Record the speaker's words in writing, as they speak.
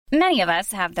Many of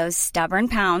us have those stubborn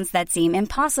pounds that seem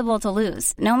impossible to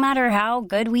lose, no matter how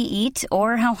good we eat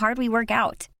or how hard we work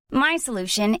out. My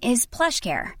solution is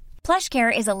PlushCare.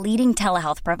 PlushCare is a leading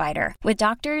telehealth provider with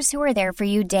doctors who are there for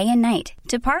you day and night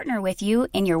to partner with you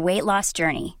in your weight loss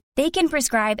journey. They can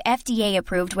prescribe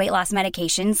FDA-approved weight loss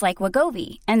medications like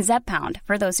Wegovy and Zepbound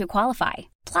for those who qualify.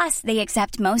 Plus, they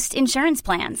accept most insurance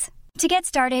plans. To get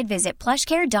started, visit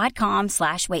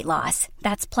plushcare.com/weightloss.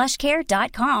 That's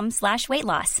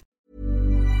plushcare.com/weightloss.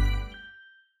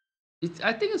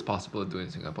 I think it's possible to do in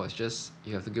Singapore. It's just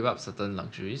you have to give up certain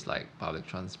luxuries like public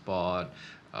transport.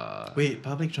 Wait,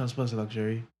 public transport is a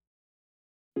luxury?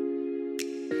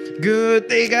 Good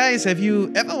day, guys. Have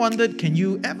you ever wondered, can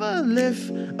you ever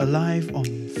live a life on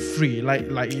free?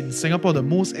 Like in Singapore, the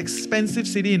most expensive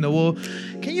city in the world,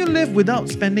 can you live without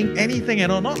spending anything at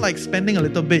all? Not like spending a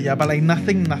little bit, but like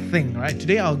nothing, right?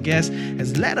 Today, our guest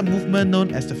has led a movement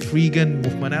known as the Freegan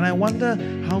movement, and I wonder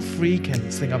how free can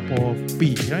Singapore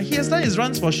be? Right? He has done his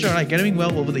runs for sure, right? Getting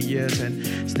well over the years and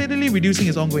steadily reducing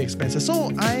his ongoing expenses.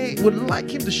 So I would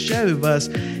like him to share with us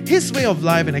his way of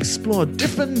life and explore a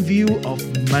different view of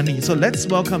money. So let's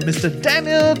welcome Mr.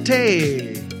 Daniel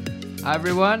Tay. Hi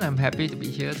everyone, I'm happy to be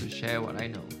here to share what I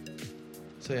know.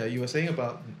 So yeah, you were saying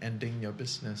about ending your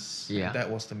business. Yeah. That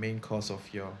was the main cause of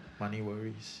your money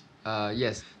worries.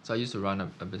 Yes, so I used to run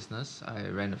a business. I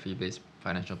ran a fee-based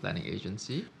financial planning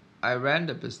agency. I ran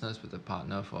the business with a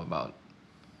partner for about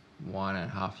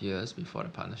 1.5 years before the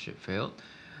partnership failed.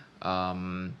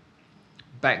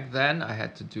 Back then, I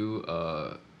had to do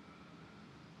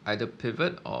either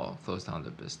pivot or close down the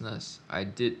business. I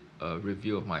did a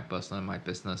review of my personal and my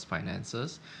business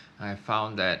finances. I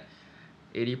found that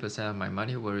 80% of my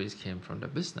money worries came from the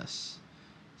business.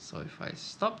 So if I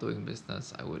stopped doing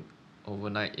business, I would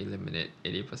overnight eliminate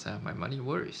 80% of my money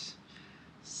worries.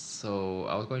 So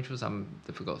I was going through some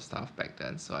difficult stuff back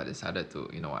then. So I decided to,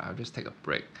 I'll just take a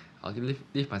break. I'll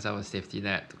leave myself a safety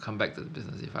net to come back to the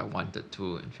business if I wanted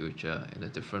to in future in a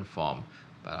different form.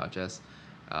 But I'll just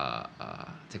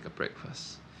take a break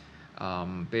first.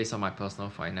 Based on my personal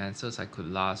finances, I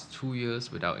could last 2 years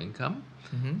without income.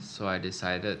 Mm-hmm. So I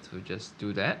decided to just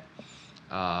do that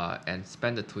and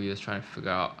spend the 2 years trying to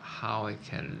figure out how I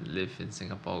can live in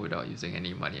Singapore without using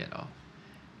any money at all.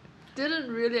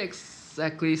 Didn't really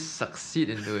exactly succeed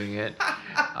in doing it,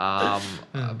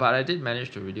 but I did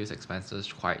manage to reduce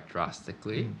expenses quite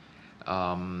drastically.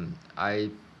 I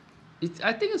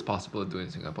think it's possible to do in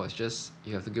Singapore. It's just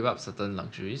you have to give up certain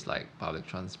luxuries like public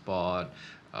transport.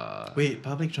 Wait,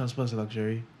 public transport is a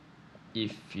luxury?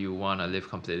 If you want to live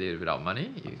completely without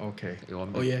money, you won't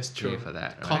be true. for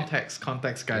that. Right?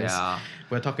 Context, guys. Yeah.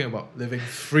 We're talking about living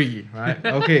free, right?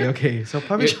 Okay. So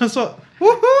public transport,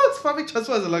 woohoo! Public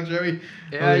transport is a luxury.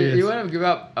 Yeah, you want to give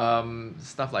up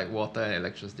stuff like water and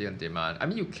electricity on demand. I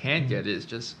mean, you can get it. It's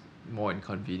just more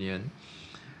inconvenient.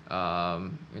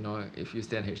 If you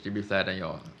stay in HDB flat and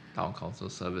your town council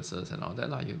services and all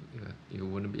that, you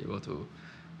wouldn't be able to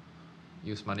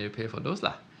use money to pay for those,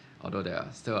 although there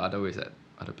are still other ways that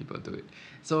other people do it.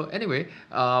 So anyway,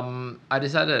 I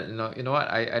decided, you know what,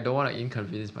 I don't want to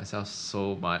inconvenience myself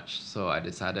so much, so I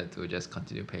decided to just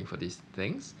continue paying for these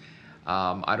things.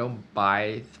 I don't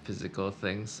buy physical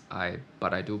things,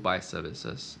 but I do buy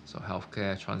services. So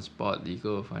healthcare, transport,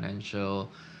 legal, financial,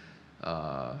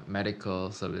 medical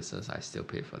services, I still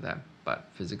pay for them.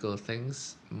 But physical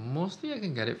things, mostly I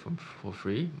can get it for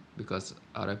free because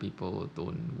other people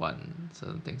don't want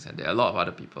certain things, and there are a lot of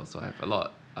other people, so I have a lot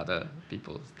of other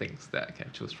people's things that I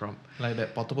can choose from. Like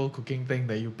that portable cooking thing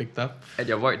that you picked up at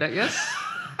your void deck. Yes.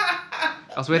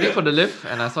 I was waiting for the lift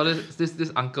and I saw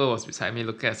this uncle was beside me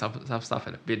looking at some stuff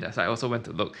at the bin. So I also went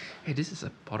to look. Hey, this is a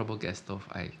portable gas stove.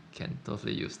 I can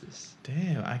totally use this.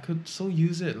 Damn, I could so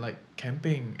use it like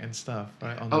camping and stuff,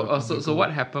 right? So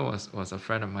what happened was a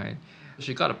friend of mine.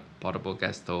 She got a portable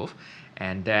gas stove,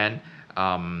 and then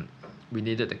we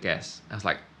needed the gas. I was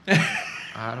like,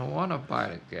 I don't want to buy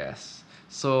the gas.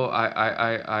 So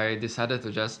I decided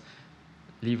to just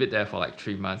leave it there for like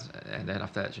 3 months, and then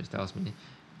after that she tells me,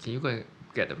 can you go and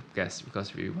get the gas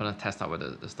because we want to test out whether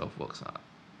the stove works or not.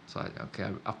 So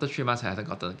after 3 months I hadn't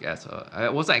gotten the gas, so I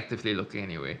wasn't actively looking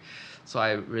anyway. So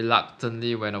I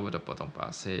reluctantly went over to Potong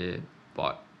Pasir,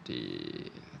 bought the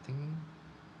I think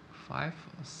 $5 or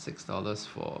 $6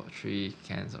 for 3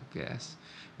 cans of gas.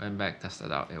 Went back,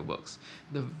 tested out, it works.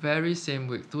 The very same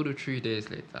week, 2 to 3 days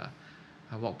later,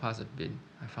 I walked past a bin.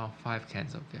 I found 5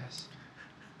 cans of gas,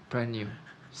 brand new,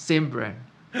 same brand.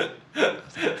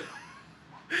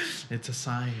 It's a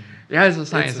sign. Yeah, it's a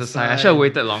sign. It's a sign. I should have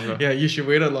waited longer. Yeah, you should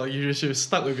wait a lot. You should have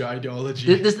stuck with your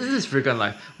ideology. This is freaking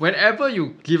life. Whenever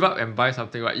you give up and buy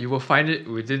something, right, you will find it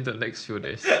within the next few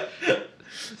days.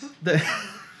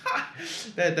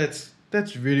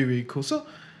 That's really, really cool. So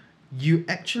you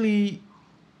actually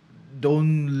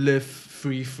don't live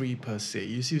free per se.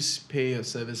 You still pay your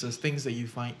services, things that you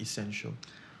find essential.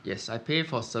 Yes, I pay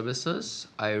for services.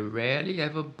 I rarely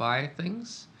ever buy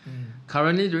things.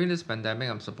 Currently, during this pandemic,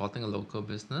 I'm supporting a local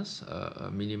business, a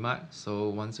mini mart. So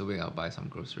once a week, I'll buy some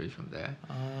groceries from there.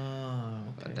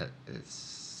 Okay. But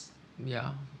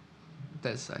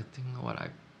that's I think what I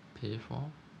pay for.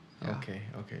 Yeah. Okay.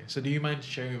 So do you mind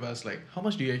sharing with us, like, how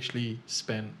much do you actually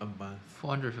spend a month?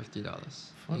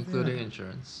 $450, including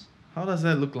insurance. How does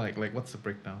that look like? Like, what's the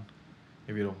breakdown,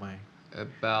 if you don't mind?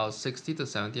 About 60 to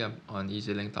 70 on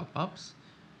EasyLink top-ups.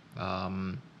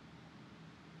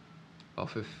 About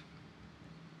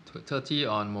 30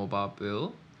 on mobile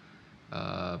bill.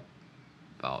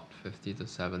 About 50 to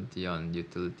 70 on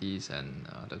utilities and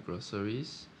the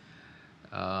groceries.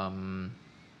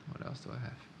 What else do I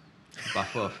have? A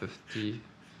buffer of 50.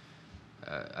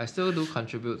 I still do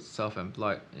contribute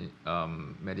self-employed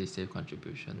MediSave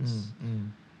contributions.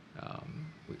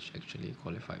 Which actually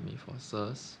qualified me for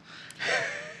SIRS.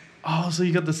 Oh, so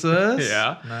you got the SIRS?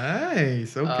 Yeah.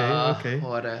 Nice. Okay.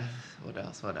 What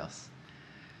else?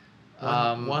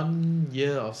 1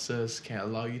 year of SIRS can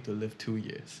allow you to live 2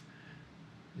 years.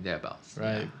 Thereabouts.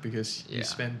 Right? Yeah. Because you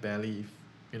spend barely,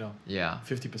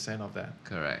 50% of that.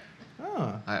 Correct.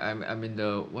 Ah. I'm in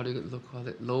the, what do you call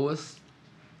it? Lowest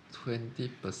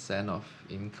 20% of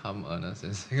income earners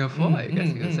in Singapore, I guess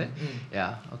you can say.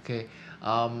 Yeah, okay.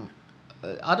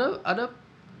 Other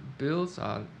bills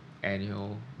are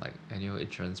annual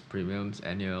insurance premiums,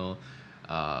 annual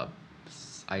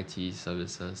IT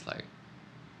services like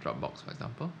Dropbox, for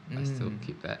example. I still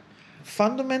keep that.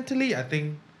 Fundamentally, I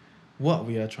think what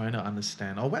we are trying to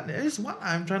understand, or what is what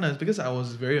I'm trying to, because I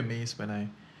was very amazed when I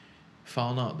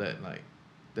found out that, like,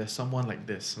 there's someone like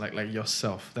this, like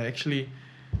yourself, that actually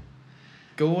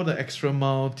go the extra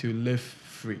mile to live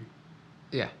free.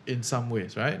 Yeah. In some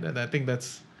ways, right? And I think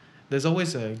there's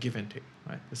always a give and take,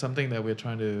 right? It's something that we're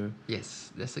trying to...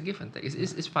 Yes, there's a give and take.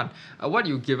 It's fun. What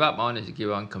you give up on is you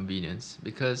give up on convenience,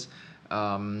 because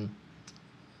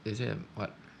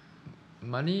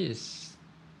money is,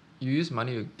 you use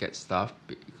money to get stuff.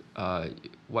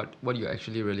 What you're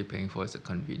actually really paying for is the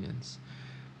convenience.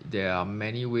 There are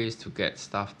many ways to get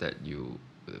stuff that you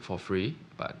for free,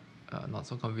 but not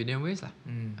so convenient ways.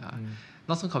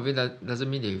 Not so convenient doesn't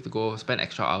mean that you have to go spend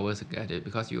extra hours to get it,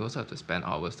 because you also have to spend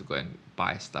hours to go and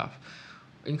buy stuff.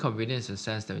 Inconvenience in the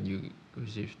sense that you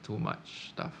receive too much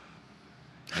stuff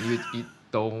and you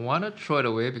don't want to throw it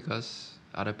away because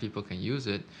other people can use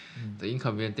it. The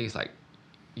inconvenient thing is, like,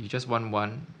 you just want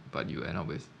one, but you end up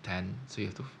with 10, so you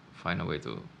have to find a way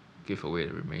to give away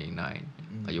the remaining 9.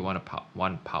 Like, you want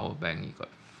one power bank, you got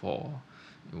 4.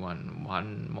 You want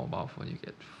one mobile phone, you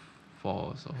get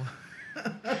 4. So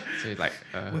you're like,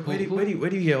 where do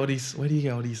you get all these? Where do you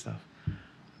get all these stuff?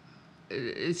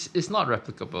 It's not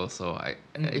replicable. So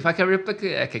if I can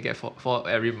replicate, I can get 4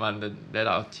 every month. Then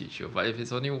I'll teach you. But if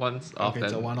it's only once off, then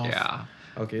it's a one-off. Yeah.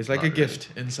 Okay, it's like a gift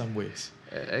in some ways.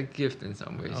 A gift in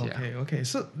some ways. Okay.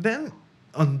 So then,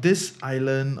 on this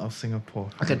island of Singapore,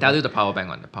 I can tell you the power bank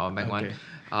one. The power bank Okay.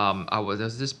 one. There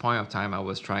was this point of time I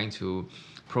was trying to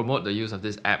promote the use of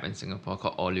this app in Singapore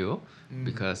called Olio,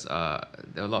 because there are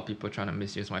a lot of people trying to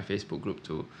misuse my Facebook group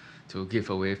to give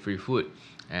away free food,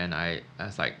 and I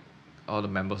was like, all the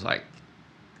members like,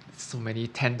 so many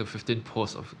 10 to 15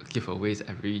 posts of giveaways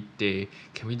every day.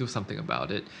 Can we do something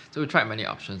about it? So we tried many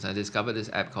options. I discovered this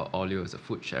app called Olio. It's a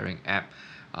food sharing app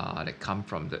that comes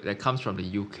from the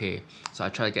UK. So I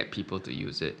try to get people to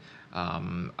use it.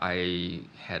 I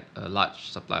had a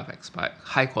large supply of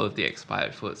high quality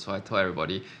expired food. So I told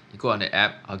everybody, you go on the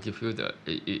app, I'll give you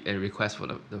a request for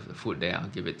the food there. I'll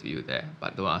give it to you there.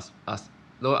 But don't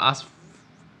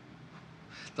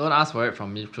ask for it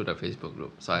from me through the Facebook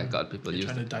group. So I got people You're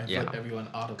trying to divert everyone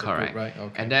out of the group, right?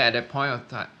 Okay. And then at that point of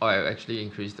time, I actually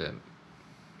increased the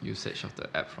usage of the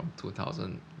app from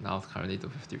 2,000 now currently to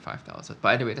 55,000.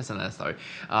 But anyway, that's another story.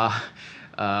 I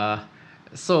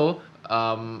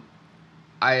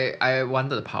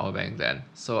wanted a power bank then,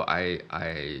 so I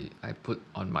put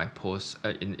on my post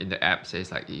in the app,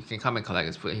 says like, you can come and collect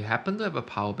this food. If you happen to have a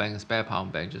spare power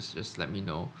bank, just let me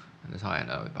know. And that's how I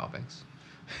ended up with power banks.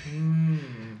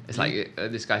 It's like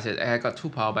this guy said, hey, I got 2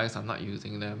 power banks, I'm not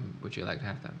using them, would you like to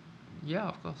have them? Yeah,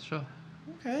 of course, sure.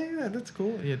 Okay, yeah, that's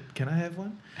cool. Yeah, can I have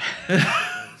one?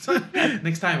 So,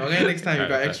 next time you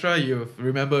got extra, you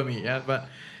remember me. Yeah, but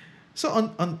so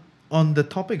on on the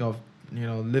topic of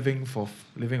living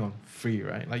on free,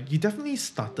 right? Like you definitely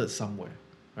started somewhere,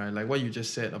 right? Like what you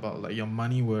just said about like your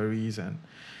money worries, and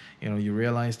you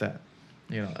realize that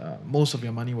most of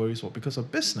your money worries were because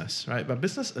of business, right? But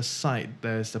business aside,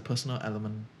 there's the personal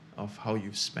element of how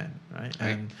you spend, right?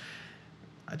 And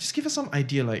just give us some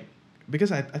idea, like,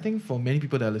 because I think for many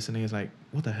people that are listening, it's like,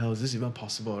 what the hell is this even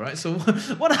possible, right? So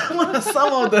what are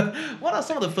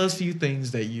some of the first few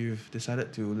things that you've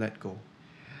decided to let go?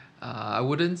 I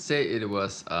wouldn't say it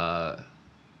was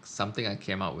something I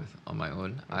came up with on my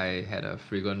own. I had a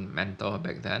frequent mentor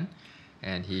back then,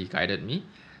 and he guided me.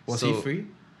 Was he free?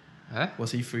 Huh?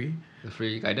 Was he free? The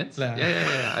free guidance? Yeah.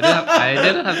 Yeah. I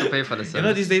didn't have to pay for the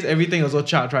service. These days everything also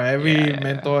charged, right? Every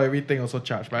mentor, yeah. everything also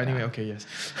charged. But anyway, okay, yes.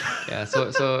 Yeah,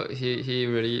 so he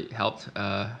really helped.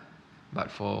 But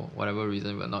for whatever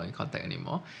reason, we're not in contact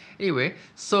anymore. Anyway,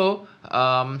 so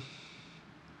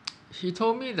he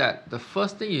told me that the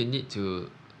first thing you need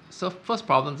to, first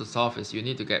problem to solve is you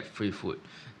need to get free food,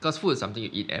 because food is something you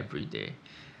eat every day,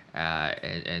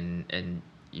 and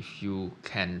if you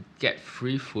can get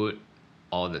free food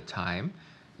all the time,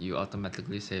 you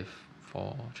automatically save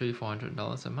for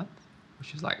 $400 a month,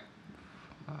 which is like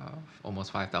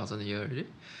almost 5,000 a year already.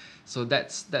 So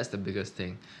that's the biggest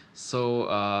thing.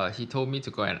 So he told me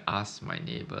to go and ask my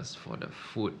neighbors for the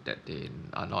food that they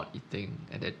are not eating,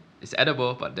 and that it's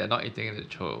edible, but they're not eating it, they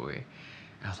throw away.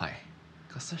 And I was like,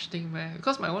 got such thing, man?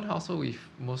 Because my own household, we've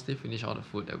mostly finished all the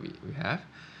food that we have.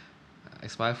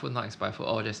 Expired food, not expired food,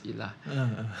 all just eat lah.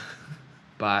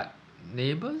 But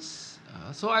neighbors,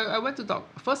 so I went to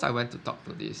talk. First, I went to talk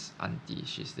to this auntie.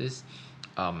 She's this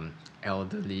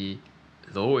elderly,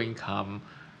 low income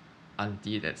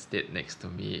auntie that stayed next to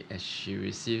me, and she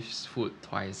receives food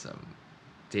twice a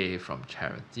day from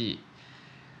charity.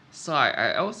 So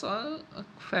I was on a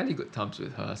fairly good terms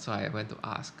with her. So I went to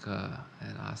ask her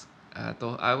and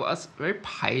I was very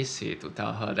paiseh to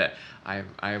tell her that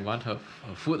I want her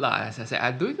food lah. As I said,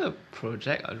 I'm doing a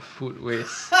project on food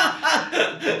waste.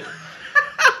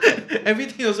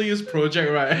 Everything also use project,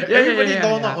 right? Yeah, Everybody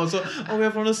yeah. also. Oh, we're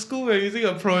from the school. We're using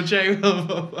a project.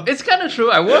 It's kind of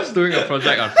true. I was doing a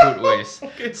project on food waste.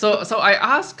 Okay. So I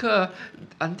asked her,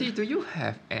 Auntie, do you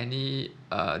have any?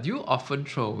 Do you often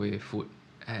throw away food?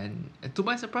 And to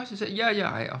my surprise, she said, yeah,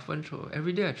 I often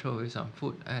every day I throw away some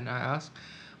food. And I asked,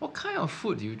 what kind of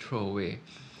food do you throw away?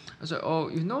 I said, oh,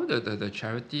 the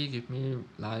charity give me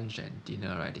lunch and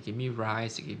dinner, right? They give me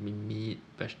rice, they give me meat,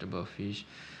 vegetable, fish.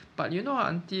 But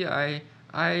auntie, I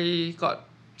got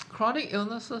chronic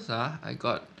illnesses. I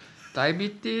got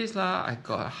diabetes, I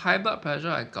got high blood pressure,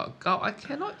 I got gout. I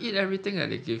cannot eat everything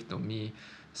that they give to me.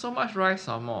 So much rice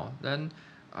some more. Then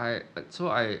I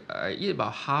eat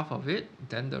about half of it,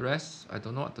 then the rest I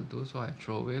don't know what to do, so I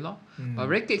throw away lor. But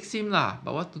very keksim lah.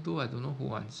 But what to do, I don't know who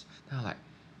wants. Then I'm like,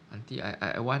 auntie,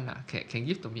 I want lah. Can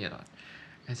give to me or not?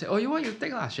 And I said, oh, you want, you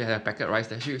take lah. She had a packet rice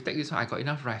there. She take this one, I got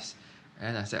enough rice.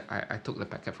 And I said, I took the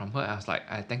packet from her. I was like,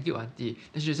 I thank you, auntie.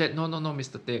 Then she said, no,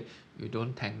 Mr. Tay, you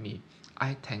don't thank me.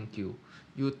 I thank you.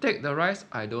 You take the rice,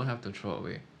 I don't have to throw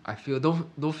away. I feel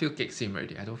don't feel keksim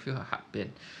already. I don't feel a heart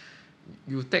pain.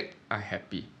 You take, I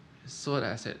happy. So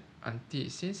that I said, auntie,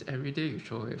 since every day you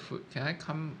throw away food, can I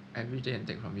come every day and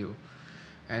take from you?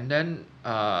 And then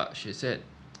she said,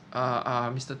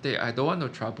 Mr. Tay, I don't want to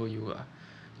trouble you.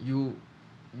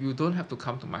 You don't have to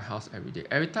come to my house every day.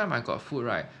 Every time I got food,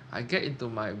 right, I get into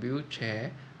my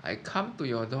wheelchair, I come to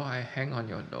your door, I hang on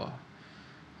your door.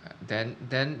 Then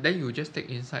you just take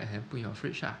inside and put in your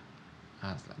fridge.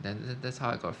 I was like, then that's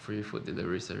how I got free food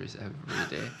delivery service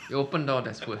every day. You open door,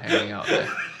 there's food hanging out there.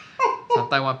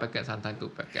 Sometimes one packet, sometimes two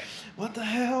packets. What the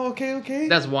hell? Okay.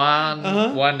 That's one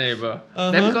neighbor.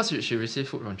 Then because she received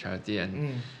food from charity,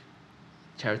 and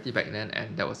charity back then,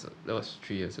 and that was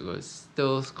 3 years ago. It's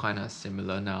still kind of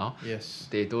similar now. Yes.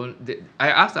 I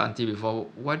asked the auntie before,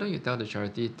 why don't you tell the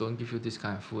charity don't give you this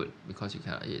kind of food because you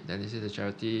cannot eat? Then they say the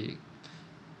charity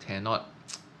cannot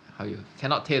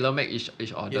tailor make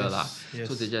each order lah. Yes.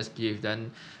 So they just give.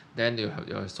 Then you have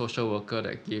your social worker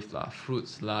that give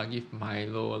fruits give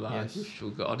Milo give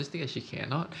sugar, all these things that she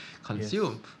cannot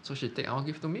consume. Yes. So she take and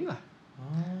give to me lah.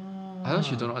 I know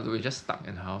she don't know what to do. We just stuck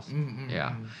in the house.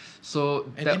 Yeah. So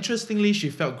interestingly,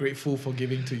 she felt grateful for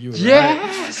giving to you. Right?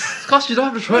 Yes, because she don't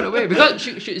have to throw it away. Because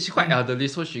she's quite elderly,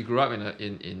 so she grew up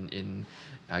in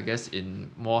I guess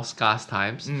in more scarce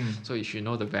times. So she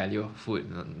know the value of food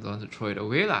and don't want to throw it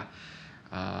away lah.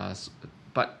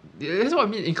 But that's what I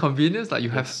mean. Inconvenience, like you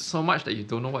have so much that you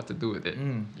don't know what to do with it.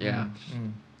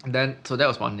 Then so that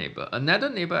was one neighbor. Another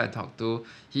neighbor I talked to,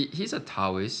 he's a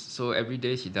Taoist, so every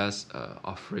day he does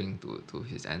offering to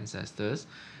his ancestors.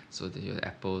 So they use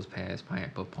apples, pears,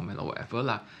 pineapple, pomelo, whatever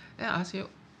lah. Then I asked him,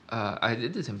 I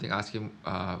did the same thing. Ask him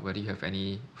whether you have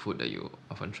any food that you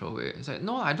often throw away. He's like,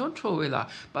 no, I don't throw away lah.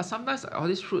 But sometimes all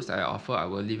these fruits that I offer, I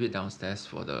will leave it downstairs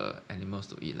for the animals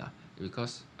to eat lah.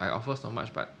 Because I offer so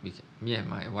much, but me and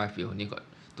my wife, we only got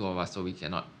two of us, so we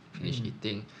cannot finish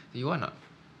eating. Do you want?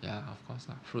 Yeah, of course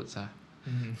lah. Fruits are,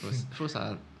 fruits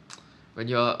are. When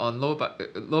you're on low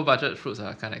budget, fruits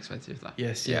are kind of expensive lah.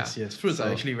 Yes. Fruits are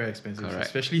actually very expensive, correct.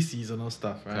 Especially seasonal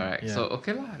stuff, right? Correct. Yeah. So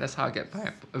okay lah, that's how I get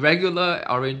pineapple. Regular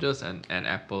oranges and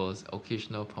apples,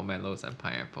 occasional pomelos and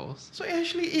pineapples. So you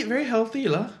actually eat very healthy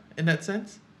lah, in that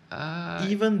sense.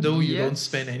 Even though you don't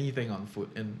spend anything on food,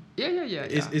 and yeah.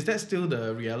 Is that still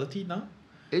the reality now?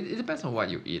 It depends on what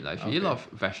you eat. Like if you eat a lot of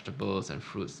vegetables and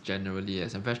fruits generally,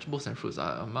 yes, and vegetables and fruits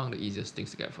are among the easiest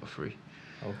things to get for free.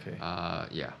 Okay.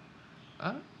 Yeah.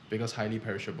 Because highly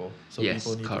perishable, so yes,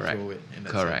 people need to throw it in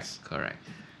that sense. Correct.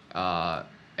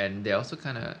 And they're also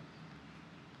kind of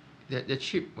they're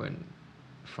cheap when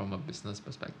from a business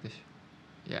perspective.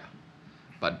 Yeah,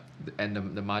 but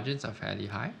the margins are fairly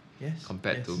high. Yes.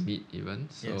 Compared to meat even.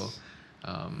 So,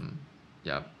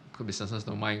 yes. Good businesses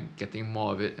don't mind getting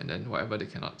more of it, and then whatever they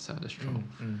cannot sell, just throw.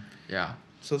 Yeah.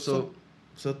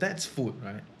 So that's food,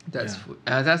 right? That's food.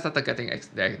 And I started getting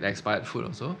the expired food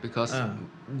also, because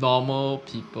normal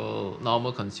people,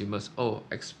 normal consumers,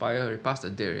 expire, past the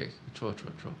date already,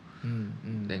 throw.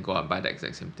 Then go out and buy the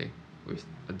exact same thing with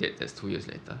a date that's 2 years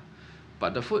later.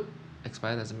 But the food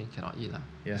expired doesn't mean cannot eat lah.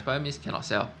 Yeah. Expired means cannot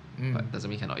sell, but doesn't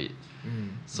mean cannot eat.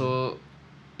 So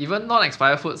even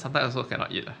non-expired food sometimes also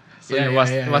cannot eat lah. So you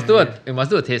must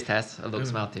do a taste test, a look,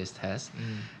 smell, taste test,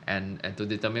 and to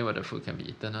determine whether food can be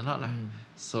eaten or not lah.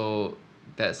 So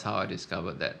that's how I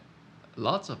discovered that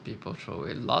lots of people throw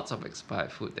away lots of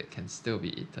expired food that can still be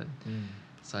eaten.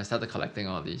 So I started collecting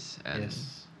all these, and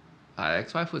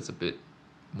expired food is a bit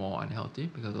more unhealthy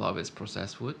because a lot of it's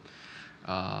processed food.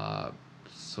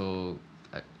 So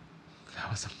there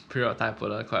was a period of time I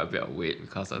put on quite a bit of weight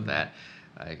because of that.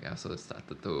 I also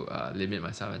started to limit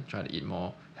myself and try to eat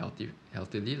more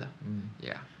healthily lah.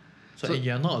 Yeah. So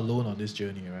you're not alone on this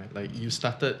journey, right? Like you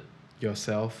started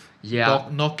yourself, yeah,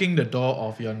 knocking the door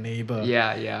of your neighbor.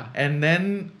 Yeah. And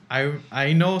then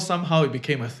I know somehow it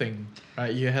became a thing,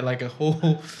 right? You had like a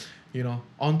whole,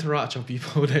 entourage of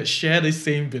people that share the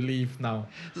same belief now.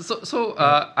 So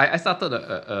I started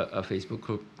a Facebook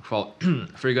group called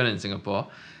Friggin in Singapore.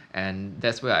 And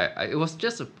that's where it was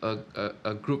just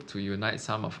a group to unite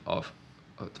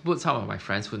to put some of my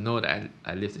friends who know that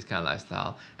I live this kind of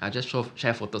lifestyle. And I just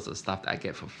share photos of stuff that I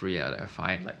get for free that I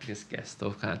find, like this gas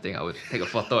stove kind of thing. I would take a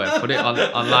photo and put it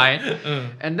online.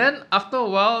 And then after a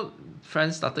while,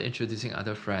 friends started introducing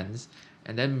other friends.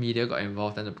 And then media got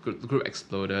involved and the group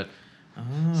exploded.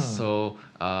 So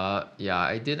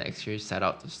I didn't actually set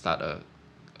out to start a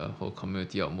whole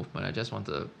community or movement. I just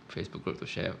wanted a Facebook group to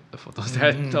share the photos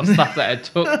of stuff that I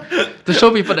took to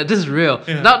show people that this is real.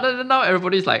 Now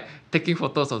everybody's like taking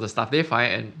photos of the stuff they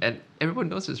find, and everyone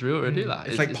knows it's real already lah.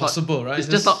 It's possible, right? It's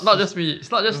just not just me. It's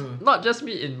not just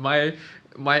me in my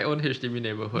own HDB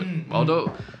neighborhood.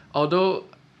 Although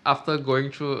after going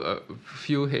through a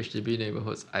few HDB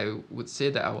neighborhoods, I would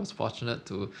say that I was fortunate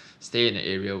to stay in an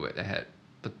area where they had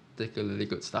particularly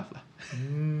good stuff lah.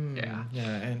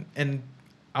 And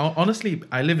honestly,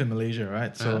 I live in Malaysia,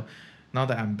 right? So now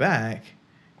that I'm back,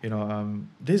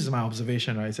 this is my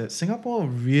observation, right? Is that Singapore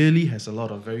really has a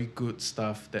lot of very good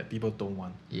stuff that people don't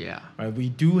want. Yeah. Right? We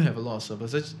do have a lot of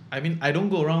services. I mean, I don't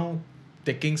go around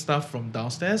taking stuff from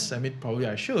downstairs. I mean, probably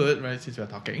I should, right? Since we're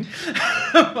talking.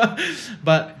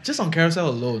 But just on Carousel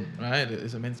alone, right?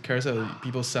 Carousel,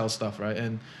 people sell stuff, right?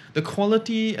 And the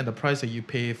quality and the price that you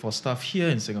pay for stuff here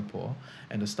in Singapore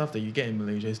and the stuff that you get in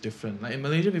Malaysia is different. Like in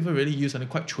Malaysia, people really use something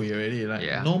quite chui already. Like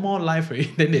no more life already,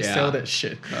 then they sell that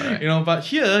shit. Correct. But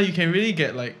here you can really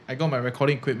get I got my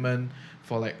recording equipment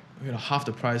for half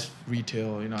the price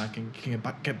retail. I can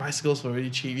get bicycles for really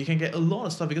cheap. You can get a lot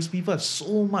of stuff because people have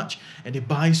so much and they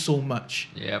buy so much.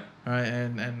 Yep. Right,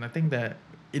 and I think that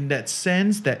in that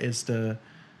sense, that's the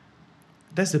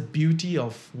beauty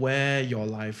of where your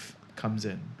life comes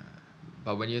in.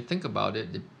 But when you think about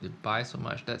it, they buy so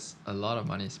much. That's a lot of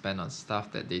money spent on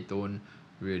stuff that they don't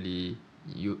really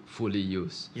fully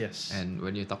use. Yes. And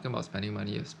when you're talking about spending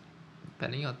money, you're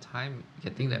spending your time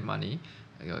getting that money.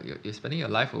 You're spending your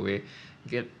life away,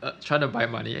 trying to buy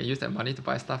money and use that money to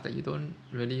buy stuff that you don't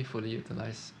really fully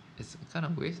utilize. It's kind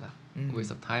of waste a waste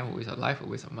of time, a waste of life, a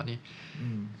waste of money.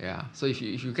 Yeah. So if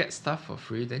you get stuff for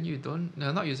free, then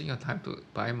you're not using your time to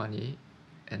buy money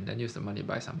and then use the money to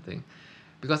buy something,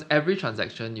 because every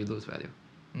transaction you lose value.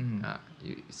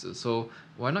 So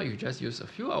why not you just use a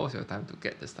few hours of your time to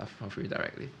get the stuff for free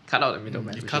directly? Cut out the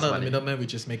middleman. You cut out the middleman,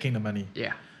 which is making the money.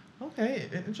 Yeah. Okay,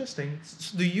 interesting.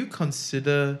 So do you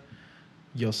consider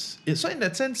so in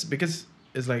that sense, because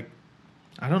it's like,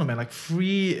 I don't know, man, like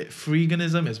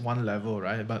freeganism is one level,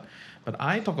 right? But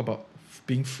I talk about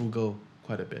being frugal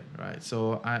quite a bit, right?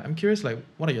 So I'm curious, like,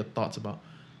 what are your thoughts about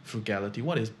frugality?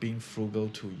 What is being frugal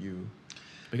to you?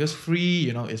 Because free,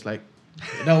 is like,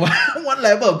 one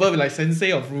level above, like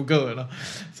sensei or frugal,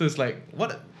 So it's like,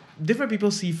 what different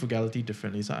people see frugality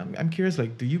differently. So I'm curious,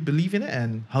 like, do you believe in it,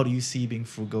 and how do you see being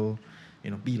frugal,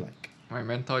 be like? My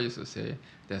mentor used to say,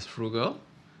 there's frugal,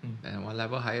 and one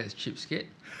level higher is cheapskate,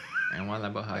 and one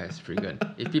level higher is freegan.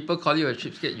 If people call you a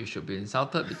cheapskate, you should be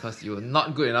insulted because you're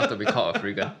not good enough to be called a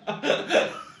freegan.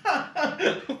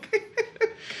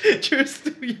 Okay. Cheers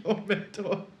to your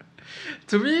mentor.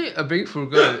 To me, being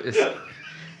frugal is...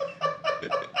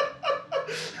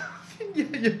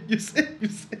 yeah, you say.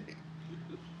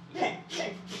 Yeah.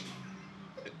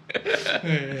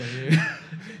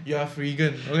 You are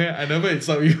freegan. Okay, I never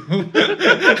insult you.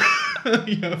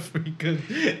 You are freegan.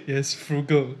 Yes,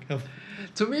 frugal.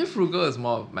 To me, frugal is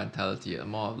more of mentality,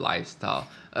 more of lifestyle,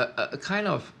 a kind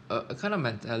of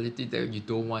mentality that you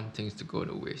don't want things to go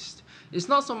to waste. It's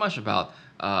not so much about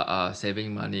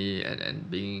saving money and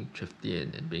being thrifty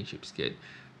and being cheapskate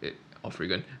or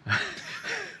freegan.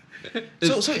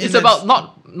 It's about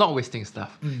not wasting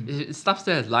stuff. It's stuff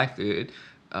that has life to it.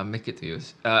 Make it to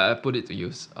use, put it to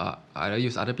use. Either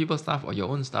use other people's stuff or your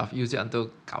own stuff. Use it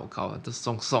until gao, until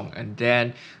song, and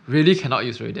then really cannot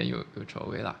use already, then you throw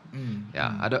away lah.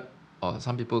 Or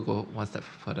some people go one step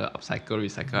further, upcycle,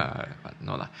 recycle, but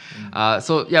no lah.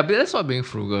 So yeah, but that's what being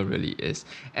frugal really is.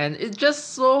 And it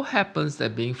just so happens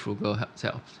that being frugal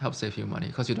helps save you money,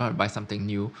 because you don't have to buy something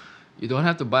new. You don't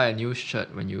have to buy a new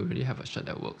shirt when you already have a shirt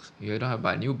that works. You don't have to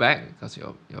buy a new bag because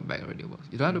your bag already works.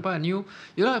 You don't have to buy you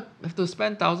don't have to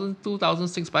spend 1,000,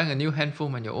 2,006 buying a new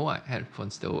handphone when your old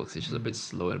handphone still works. It's just a bit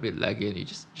slow and a bit laggy, and you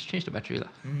just change the battery lah.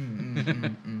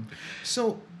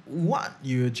 So what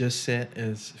you just said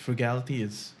is frugality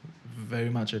is very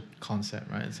much a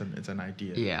concept, right? It's an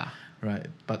idea. Yeah. Right.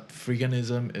 But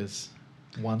freeganism is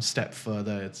one step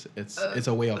further. It's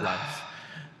a way of life.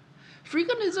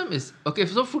 Freeganism is okay.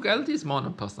 So frugality is more on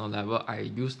a personal level. I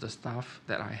use the stuff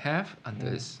that I have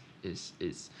until is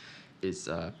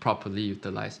properly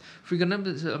utilized.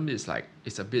 Freeganism is like,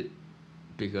 it's a bit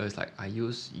bigger. It's like I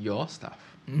use your stuff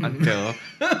until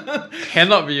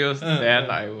cannot be used. Then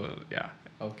I will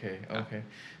Okay.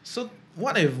 So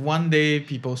what if one day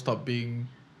people stop being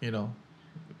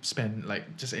spend,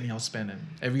 like just anyhow spend, and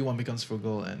everyone becomes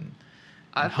frugal, and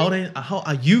how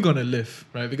are you gonna live,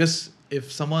 right? Because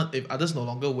if others no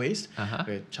longer waste,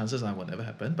 okay, chances are it will never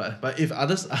happen. But if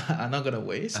others are not gonna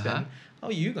waste, then how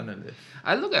are you gonna live?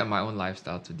 I look at my own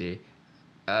lifestyle today.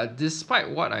 Despite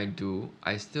what I do,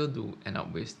 I still do end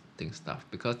up wasting stuff,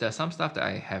 because there's some stuff that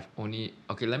I have only.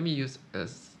 Okay, let me use a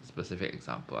specific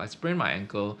example. I sprained my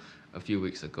ankle a few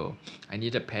weeks ago. I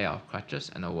need a pair of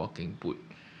crutches and a walking boot.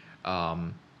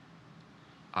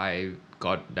 I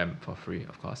got them for free,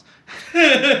 of course.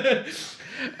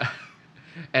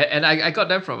 And I got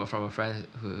them from a friend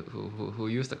who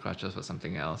used the crutches for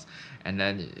something else, and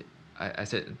then I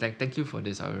said, thank you for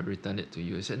this, I will return it to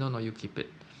you. He said, no, you keep it.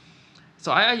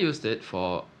 So I used it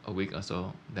for a week or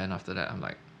so. Then after that, I'm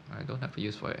like, I don't have a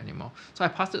use for it anymore. So I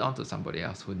passed it on to somebody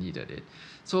else who needed it.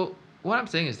 So what I'm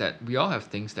saying is that we all have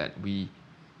things that we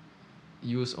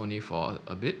use only for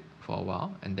a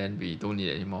while, and then we don't need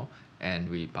it anymore, and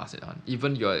we pass it on.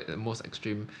 Even you're the most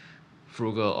extreme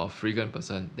frugal or freegan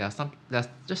person, there's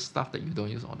just stuff that you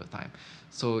don't use all the time,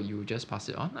 so you just pass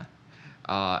it on.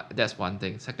 That's one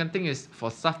thing. Second thing is, for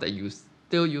stuff that you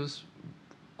still use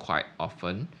quite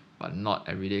often but not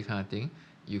everyday kind of thing,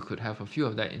 you could have a few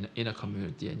of that in a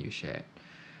community and you share it.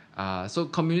 So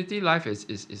community life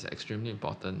is extremely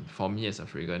important for me as a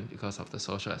freegan, because of the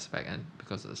social aspect and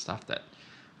because of the stuff that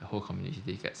the whole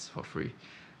community gets for free.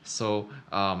 So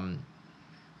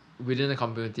within the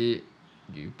community,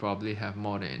 you probably have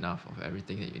more than enough of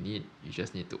everything that you need. You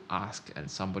just need to ask,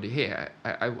 and somebody, hey,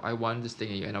 I want this thing,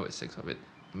 and you end up with 6 of it.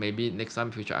 Maybe next time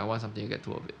in future I want something, you get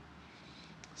 2 of it.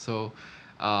 So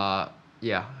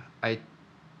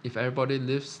if everybody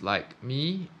lives like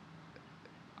me,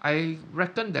 I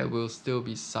reckon there will still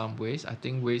be some waste. I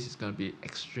think waste is going to be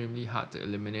extremely hard to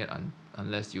eliminate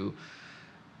unless you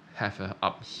have an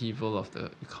upheaval of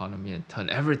the economy and turn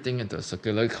everything into a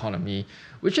circular economy,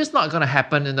 which is not going to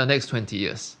happen in the next 20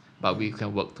 years, but we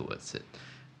can work towards it.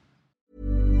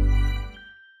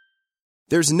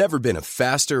 There's never been a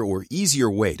faster or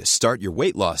easier way to start your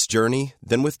weight loss journey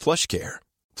than with PlushCare.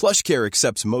 PlushCare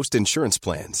accepts most insurance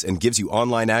plans and gives you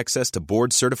online access to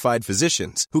board-certified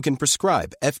physicians who can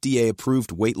prescribe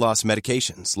FDA-approved weight loss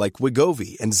medications like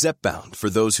Wegovy and Zepbound for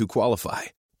those who qualify.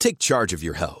 Take charge of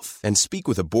your health and speak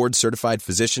with a board-certified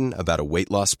physician about a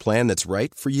weight loss plan that's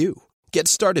right for you. Get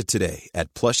started today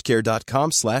at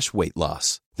plushcare.com/weight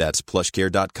loss. That's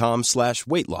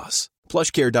plushcare.com/weight loss.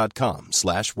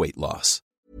 plushcare.com/weight loss.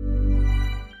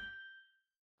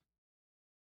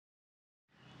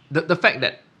 The fact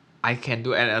that I can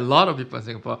do, and a lot of people in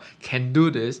Singapore can do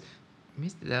this,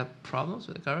 means there are problems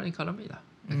with the current economy, like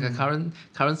the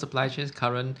current supply chains,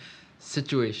 current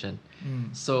situation.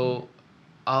 So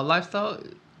our lifestyle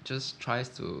just tries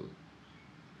to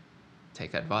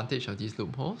take advantage of these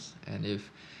loopholes, and if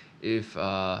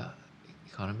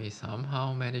economy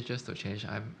somehow manages to change,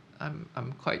 I'm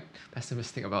quite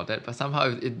pessimistic about that. But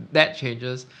somehow if that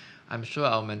changes, I'm sure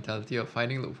our mentality of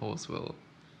finding loopholes will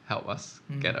help us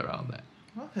get around that.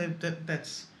 Okay,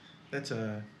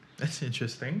 that's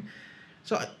interesting.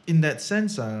 So in that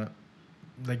sense,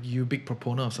 like you big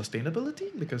proponent of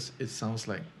sustainability, because it sounds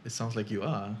like you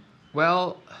are.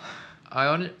 Well,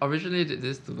 I originally did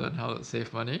this to learn how to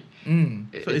save money.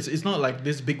 So it's not like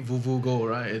this big woo-woo goal,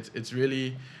 right? It's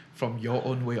really from your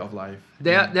own way of life.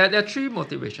 There are three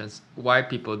motivations why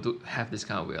people do have this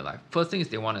kind of way of life. First thing is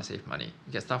they want to save money.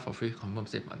 You get stuff for free, confirm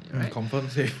save money, right? Confirm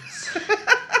save.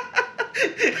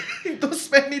 Don't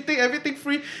spend anything, everything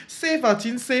free. Save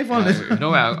save on You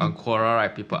know, when on Quora,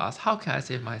 right, people ask, how can I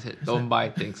save money? I said, don't buy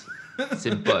things.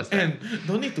 Simple as that. And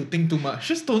don't need to think too much.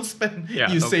 Just don't spend.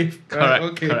 Save. Correct. Right?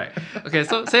 Okay. Correct. Okay,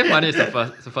 so save money is the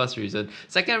first reason.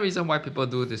 Second reason why people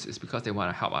do this is because they want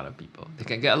to help other people. They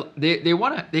can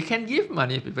they can give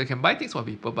money to people, they can buy things for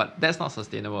people, but that's not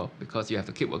sustainable because you have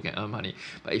to keep working and earn money.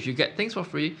 But if you get things for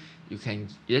free,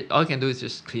 all you can do is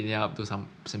just clean it up, do some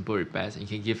simple repairs, and you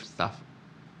can give stuff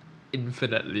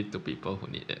infinitely to people who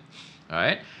need it.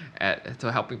 Alright?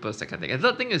 To help people, second thing. And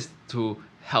third thing is to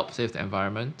help save the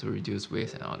environment, to reduce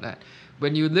waste and all that.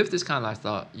 When you live this kind of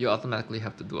lifestyle, you automatically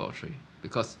have to do all three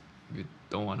because you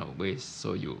don't want to waste,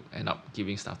 so you end up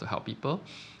giving stuff to help people.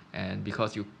 And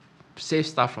because you save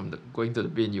stuff from going to the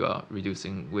bin, you are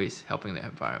reducing waste, helping the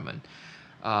environment.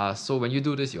 So when you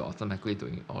do this, you're automatically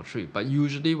doing all three. But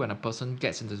usually when a person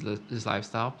gets into this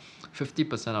lifestyle,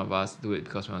 50% of us do it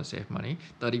because we want to save money,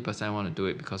 30% want to do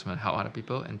it because we want to help other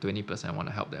people, and 20% want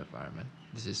to help the environment.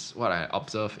 This is what I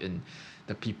observe in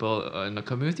the people in the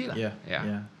community. Yeah.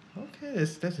 Okay,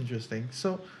 that's interesting.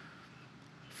 So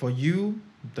for you,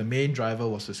 the main driver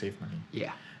was to save money.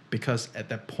 Yeah. Because at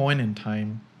that point in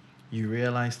time, you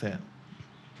realized that,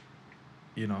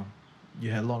 you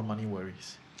had a lot of money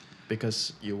worries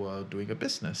because you were doing a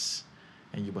business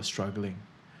and you were struggling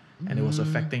and it was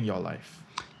affecting your life.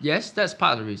 Yes, that's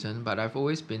part of the reason, but I've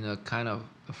always been a kind of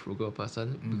a frugal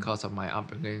person because of my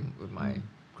upbringing with my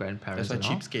grandparents. That's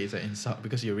why cheapskate is an insult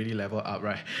because you already level up,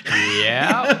 right?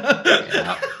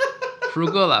 Yeah.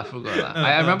 Frugal lah.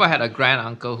 I remember I had a grand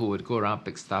uncle who would go around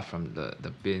pick stuff from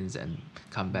the bins and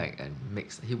come back and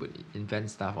mix. He would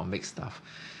invent stuff or make stuff.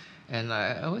 And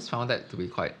I always found that to be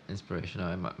quite inspirational.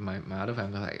 And my other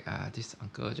family was like, this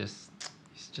uncle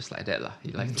he's just like that lah.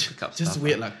 He likes to pick up stuff. Just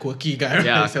weird like quirky guy, right?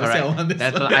 Yeah,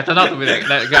 correct. I turned out to be like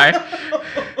that guy.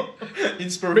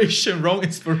 Wrong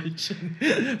inspiration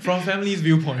from family's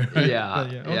viewpoint, right? Yeah.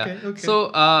 Okay.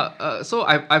 So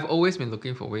I've always been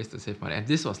looking for ways to save money, and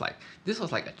this was like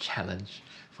a challenge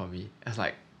for me. It's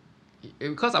like,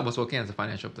 because I was working as a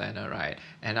financial planner, right?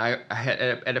 And I had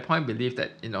at the point believed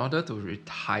that in order to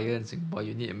retire in Singapore,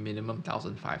 you need a minimum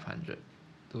 1,500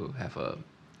 to have a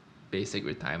basic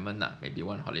retirement, maybe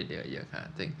one holiday a year kind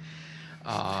of thing.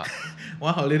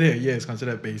 One holiday a year is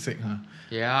considered basic, huh?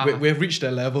 Yeah. We've reached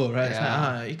that level, right?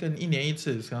 Yeah. It's like, 1年一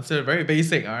次 is considered very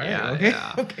basic, all right?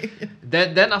 Yeah, Okay.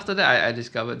 Then after that, I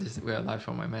discovered this way of life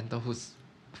from my mentor, who's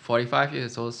 45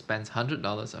 years old, spends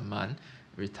 $100 a month,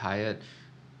 retired,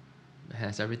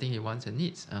 has everything he wants and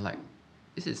needs. And I'm like,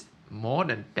 this is more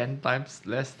than 10 times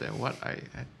less than what I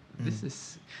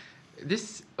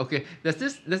okay. There's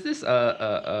this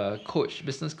coach,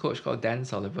 business coach called Dan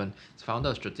Sullivan. He's founder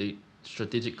of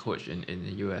strategic coach in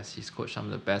the US. He's coached some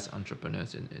of the best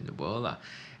entrepreneurs in the world.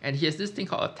 And he has this thing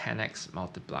called a 10x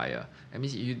multiplier. That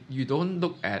means you don't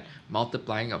look at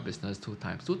multiplying your business 2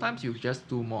 times. 2 times you just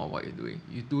do more of what you're doing.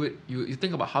 You do it, you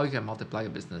think about how you can multiply your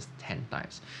business 10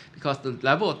 times. Because the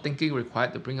level of thinking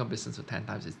required to bring your business to 10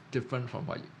 times is different from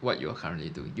what you're currently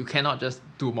doing. You cannot just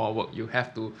do more work. You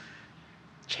have to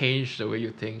change the way you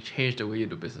think, change the way you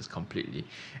do business completely.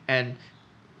 And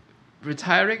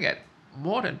retiring at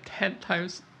more than 10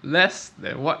 times less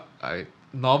than what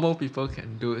normal people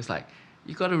can do. It's like,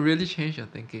 you got to really change your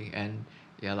thinking. And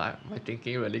yeah, like my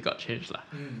thinking really got changed.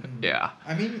 Yeah.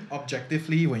 I mean,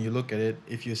 objectively, when you look at it,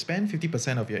 if you spend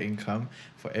 50% of your income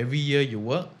for every year you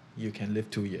work, you can live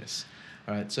 2 years.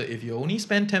 All right. So if you only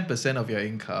spend 10% of your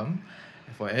income,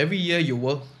 for every year you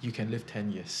work, you can live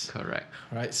 10 years. Correct.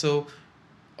 Right. So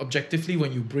objectively,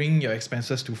 when you bring your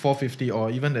expenses to 450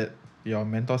 or even that your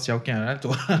mentor Xiao Kian, right, to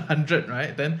 100,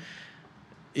 right, then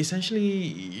essentially,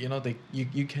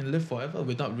 you can live forever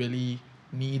without really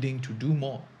needing to do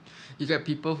more. You get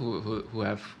people who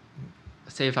have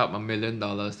saved up $1 million,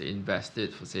 they invest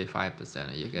it for say 5%,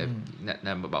 and you get net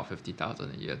them about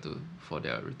 50,000 a year for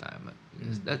their retirement.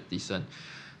 That's decent.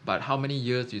 But how many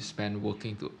years do you spend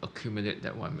working to accumulate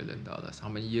that $1 million? How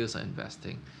many years are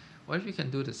investing? What if you can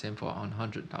do the same for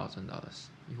 $100,000?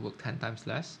 You work 10 times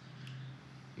less.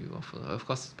 You of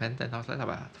course spend 10 times less,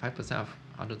 about 5% of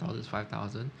 100,000 is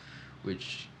 5,000,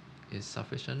 which is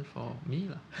sufficient for me.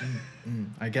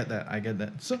 I get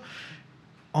that. So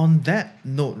on that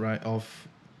note, right, of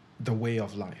the way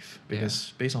of life,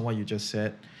 because based on what you just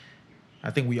said, I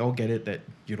think we all get it that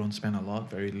you don't spend a lot,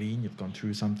 very lean, you've gone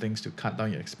through some things to cut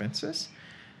down your expenses.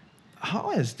 How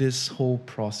has this whole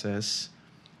process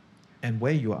and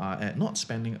where you are at, not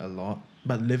spending a lot,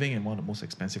 but living in one of the most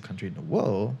expensive countries in the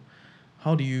world,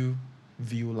 how do you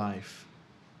view life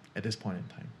at this point in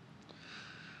time?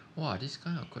 Wow, this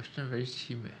kind of question very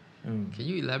cheap. Can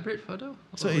you elaborate further?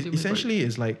 So essentially,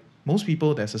 it's like most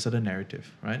people, there's a certain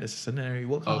narrative, right? There's a certain narrative. You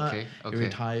work hard, you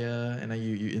retire, and then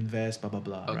you invest, blah, blah,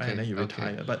 blah, right? And then you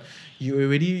retire. But you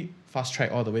already fast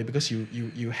track all the way because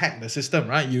you hack the system,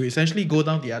 right? You essentially go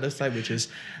down the other side, which is,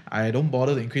 I don't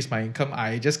bother to increase my income.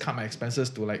 I just cut my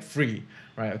expenses to like free,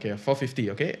 right? Okay,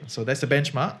 450, okay? So that's the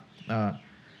benchmark.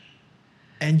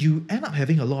 And you end up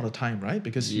having a lot of time, right?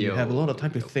 Because you have a lot of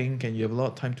time to think and you have a lot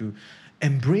of time to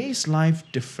embrace life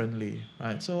differently,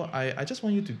 right? So I just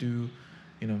want you to do,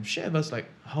 share with us, like,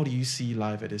 how do you see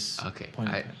life at this point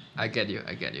in time? I get you.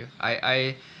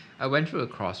 I went through a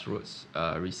crossroads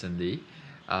recently.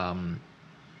 I'm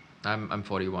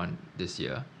 41 this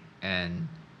year, and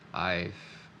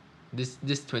this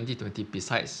 2020,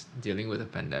 besides dealing with the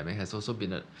pandemic, has also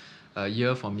been a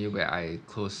year for me where I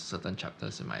closed certain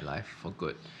chapters in my life for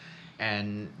good.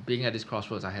 And being at this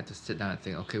crossroads, I had to sit down and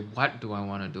think, okay, what do I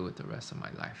want to do with the rest of my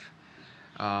life?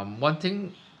 One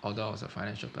thing, although I was a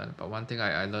financial planner, but one thing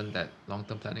I learned that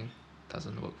long-term planning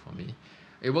doesn't work for me.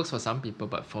 It works for some people,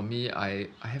 but for me, I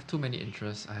have too many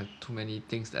interests. I have too many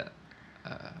things that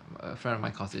a friend of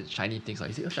mine calls it shiny things. Like,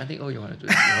 you say, oh, shiny, oh, you want to do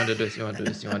this, you want to do this, you want to do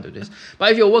this, you want to do this.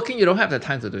 But if you're working, you don't have the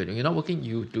time to do it. If you're not working,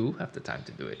 you do have the time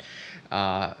to do it.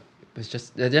 It's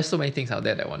just, there's just so many things out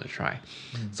there that I want to try.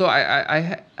 So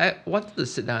I wanted to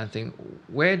sit down and think,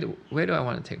 where do I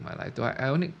want to take my life? Do I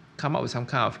only come up with some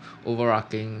kind of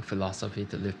overarching philosophy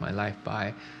to live my life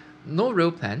by? No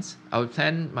real plans. I would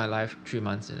plan my life 3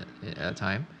 months at a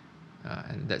time,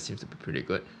 and that seems to be pretty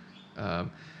good.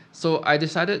 So I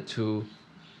decided to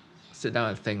sit down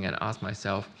and think and ask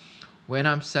myself, when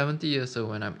I'm 70 years old,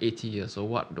 when I'm 80 years old,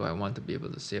 what do I want to be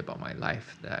able to say about my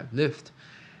life that I've lived?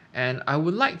 And I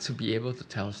would like to be able to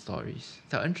tell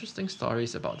interesting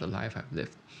stories about the life I've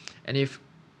lived. And if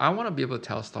I want to be able to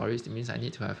tell stories, it means I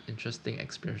need to have interesting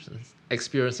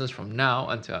experiences from now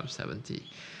until I'm 70.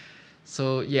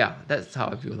 So yeah, that's how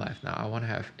I view life now. I want to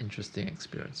have interesting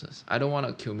experiences. I don't want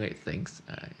to accumulate things.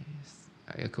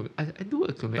 I do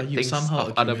accumulate but you things somehow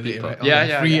of other people. Right?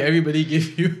 Everybody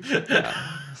give you.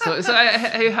 So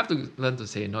I have to learn to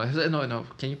say no. I said, no,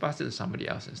 can you pass it to somebody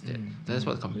else instead? That's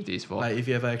what the community is for. Like, if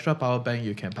you have an extra power bank,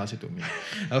 you can pass it to me.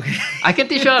 Okay. I can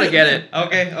teach you how to get it.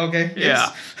 Okay.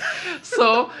 Yeah.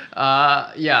 So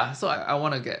I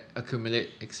want to accumulate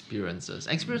experiences.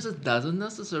 Experiences doesn't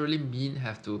necessarily mean you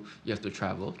have to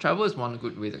travel. Travel is one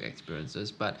good way to get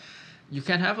experiences, but you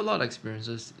can have a lot of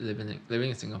experiences living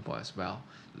in Singapore as well.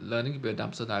 Learning to be a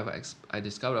dumpster diver, I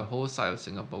discovered a whole side of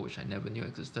Singapore which I never knew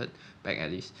existed, back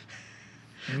at least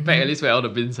where all the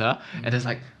bins are. And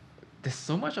there's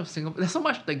so much of Singapore, there's so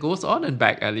much that goes on in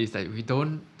back alleys that we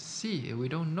don't see, we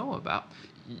don't know about.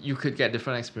 You could get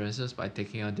different experiences by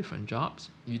taking on different jobs.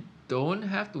 You don't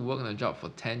have to work on a job for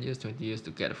 10 years, 20 years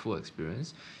to get a full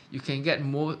experience. You can get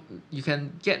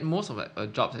most of a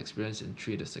job's experience in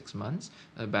 3 to 6 months,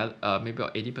 maybe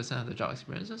about 80% of the job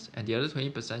experiences, and the other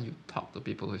 20% you talk to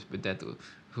people who've been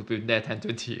there 10,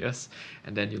 20 years,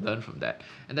 and then you learn from that.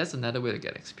 And that's another way to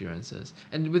get experiences.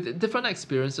 And with different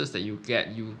experiences that you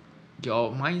get,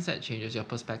 your mindset changes, your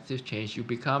perspective changes, you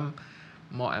become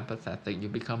more empathetic, you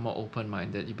become more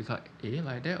open-minded, you become,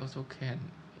 like that also can.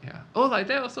 Yeah. Oh, like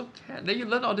that also can. Then you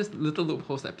learn all these little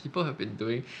loopholes that people have been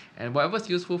doing, and whatever's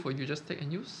useful for you, just take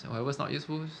and use. And whatever's not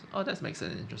useful, oh, that makes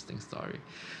it an interesting story.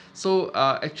 So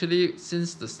actually,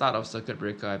 since the start of Circuit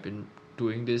Breaker, I've been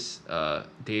doing this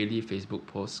daily Facebook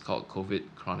post called COVID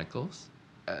Chronicles.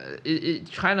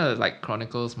 It kind of like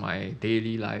chronicles my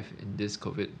daily life in this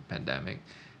COVID pandemic.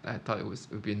 I thought it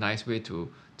would be a nice way to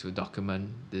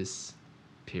document this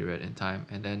period in time.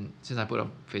 And then since I put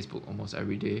on Facebook almost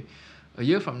every day, a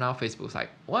year from now, Facebook's like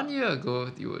 1 year ago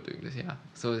you were doing this, yeah.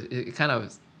 So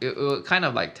it will kind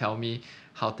of like tell me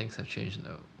how things have changed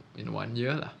in 1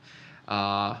 year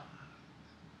lah.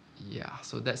 Yeah.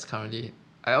 So that's currently.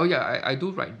 I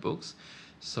do write books,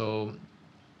 so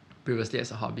previously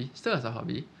as a hobby, still as a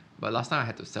hobby. But last time I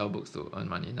had to sell books to earn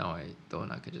money. Now I don't.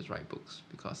 I can just write books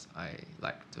because I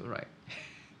like to write.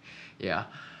 Yeah,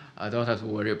 I don't have to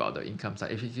worry about the income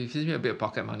side. If it gives me a bit of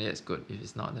pocket money, that's good. If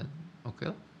it's not, then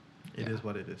okay. It is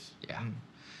what it is. Yeah.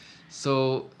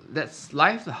 So that's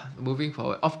life lah. Moving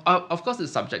forward, of course,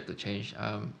 it's subject to change.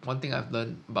 One thing I've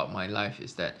learned about my life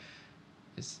is that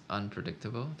it's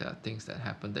unpredictable. There are things that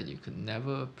happen that you could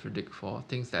never predict for.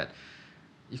 Things that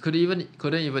you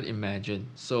couldn't even imagine.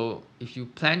 So if you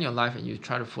plan your life and you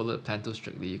try to follow the plan too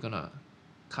strictly, you're gonna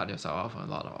cut yourself off from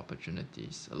a lot of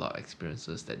opportunities, a lot of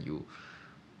experiences that you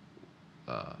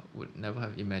would never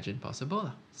have imagined possible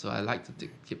lah. So I like to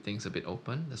keep things a bit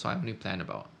open. That's why I only plan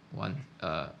about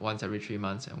once every 3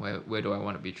 months, and where do I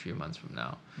want to be 3 months from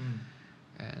now.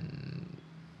 And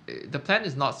the plan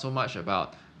is not so much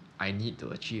about I need to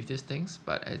achieve these things,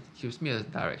 but it gives me a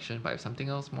direction. But if something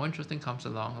else more interesting comes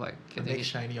along, like The next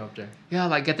shiny object. yeah,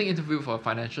 like getting interviewed for a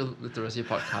financial literacy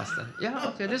podcast, and yeah,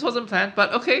 okay, this wasn't planned,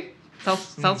 but okay,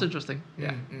 sounds interesting.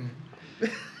 Yeah.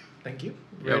 Thank you.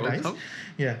 You're Very nice. welcome.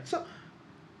 Yeah. So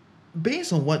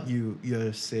based on what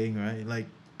you're saying, right? Like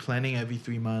planning every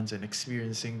 3 months and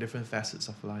experiencing different facets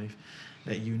of life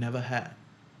that you never had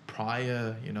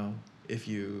prior, if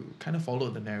you kind of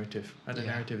follow the narrative. And the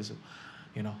narrative is,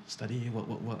 study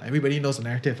what everybody knows the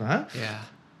narrative, huh? Yeah.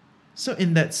 So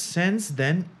in that sense,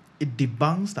 then it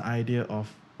debunks the idea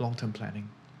of long-term planning.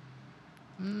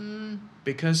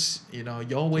 Because,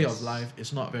 your way of life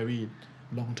is not very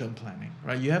long-term planning,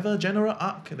 right? You have a general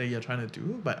arc that you're trying to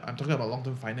do, but I'm talking about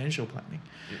long-term financial planning,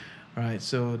 right?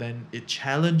 So then it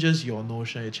challenges your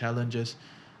notion, it challenges,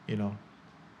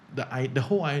 the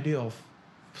whole idea of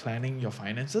planning your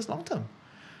finances long-term.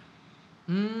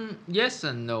 Yes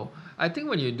and no. I think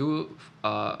when you do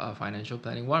financial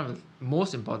planning, one of the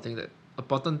most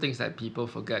important things that people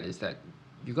forget is that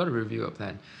you got to review a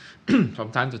plan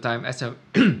from time to time. As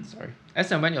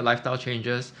and when your lifestyle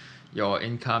changes, your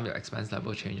income, your expense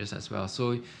level changes as well.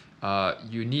 So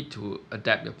you need to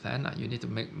adapt your plan. You need to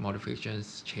make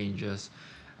modifications, changes.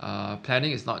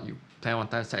 Planning is not you plan one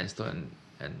time, set in stone,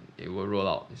 and it will roll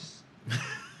out.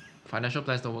 Financial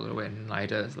plans don't work the way, and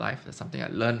neither is life. That's something I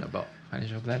learned about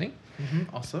financial planning.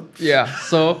 Awesome. Yeah.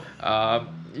 So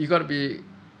you got to be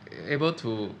able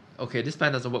to, okay, this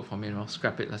plan doesn't work for me,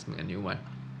 scrap it, let's make a new one.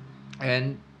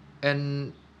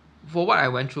 And for what I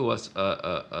went through was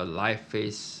a life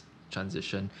phase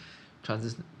transitioning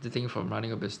from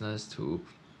running a business to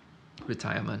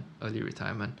retirement, early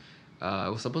retirement. It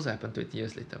was supposed to happen 20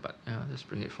 years later, but let's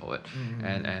bring it forward.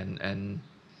 And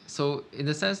so in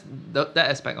the sense, that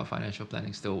aspect of financial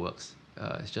planning still works.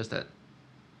 It's just that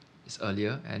it's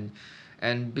earlier,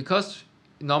 and because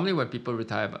normally when people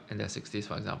retire in their 60s,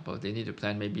 for example, they need to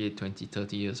plan maybe 20,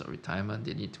 30 years of retirement.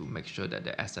 They need to make sure that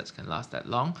their assets can last that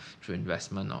long through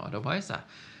investment or otherwise.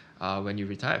 When you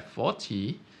retire at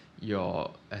 40,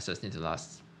 your assets need to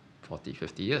last 40,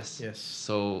 50 years. Yes.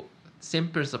 So same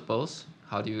principles.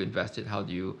 How do you invest it? How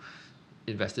do you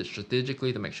invest it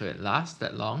strategically to make sure it lasts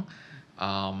that long?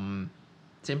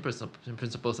 Same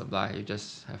principles apply. You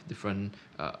just have different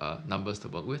numbers to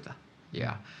work with.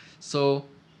 Yeah. So,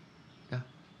 yeah.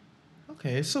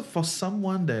 Okay, so for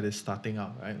someone that is starting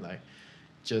out, right, like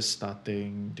just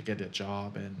starting to get their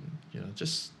job and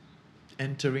just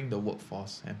entering the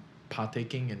workforce and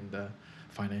partaking in the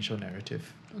financial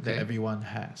narrative that everyone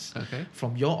has. Okay.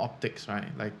 From your optics, right?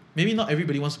 Like maybe not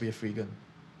everybody wants to be a freegan,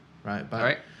 right?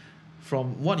 But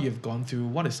from what you've gone through,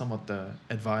 what is some of the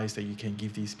advice that you can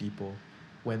give these people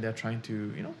when they're trying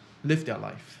to, live their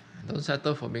life? Don't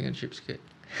settle for being a cheapskate.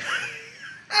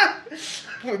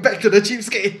 We're back to the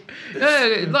cheapskate.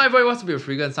 Not everybody wants to be a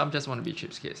freegan. Some just want to be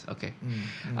cheapskates. Okay.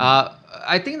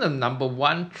 I think the number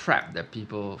one trap that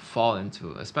people fall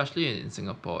into, especially in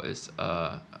Singapore, is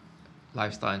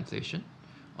lifestyle inflation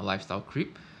or lifestyle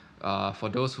creep. For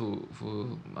those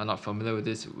who are not familiar with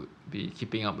this, it would be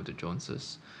keeping up with the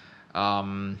Joneses.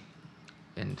 And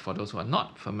for those who are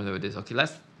not familiar with this, okay,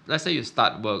 let's let's say you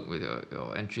start work with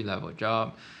your entry level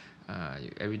job,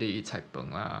 you every day eat cai peng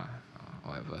lah,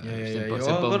 or whatever. You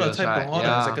all go to meals, cai peng, right? all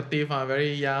the executive are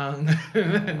very young,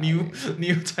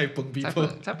 new cai peng people.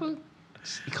 Cai peng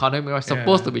economy are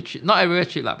supposed to be cheap. Not everywhere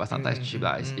cheap lah, but sometimes cheap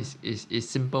lah. It's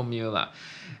simple meal lah.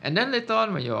 And then later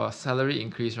on when your salary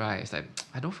increase, right, it's like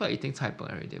I don't feel like eating cai peng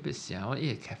every day. But I want to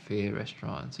eat a cafe,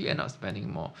 restaurant. So you end up spending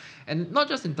more. And not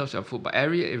just in terms of food, but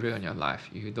every area in your life.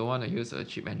 You don't want to use a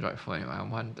cheap Android phone. I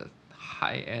want the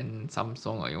high-end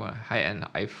Samsung, or you want a high-end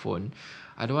iPhone.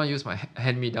 I don't want to use my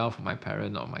hand-me-down for my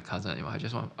parent or my cousin anymore. I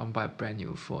just want to buy a brand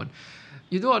new phone.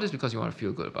 You do all this because you want to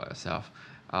feel good about yourself.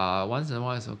 Once in a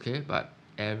while it's okay, but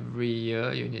every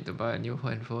year you need to buy a new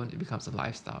phone. It becomes a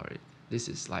lifestyle, right? This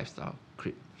is lifestyle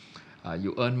creep.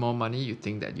 You earn more money, you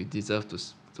think that you deserve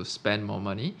to spend more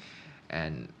money,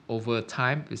 and over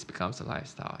time this becomes a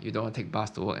lifestyle. You don't want to take bus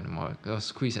to work anymore. You'll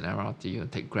squeeze an MRT, you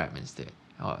take Grab instead.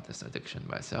 Oh, that's addiction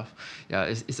by itself. Yeah,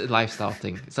 it's a lifestyle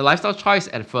thing. It's a lifestyle choice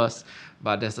at first,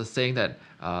 but there's a saying that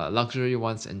luxury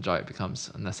once enjoyed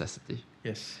becomes a necessity.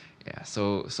 Yes. Yeah,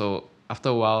 so after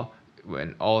a while,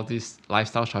 when all these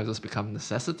lifestyle choices become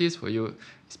necessities for you,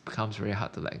 it becomes very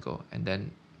hard to let go. And then,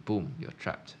 boom, you're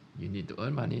trapped. You need to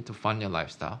earn money to fund your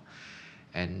lifestyle.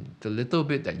 And the little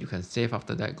bit that you can save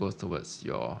after that goes towards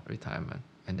your retirement.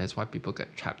 And that's why people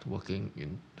get trapped working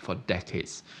for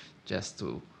decades just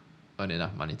to earn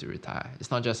enough money to retire. It's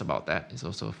not just about that. It's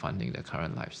also funding their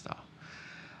current lifestyle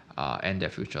and their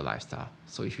future lifestyle.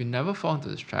 So if you never fall into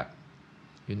this trap,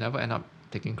 you never end up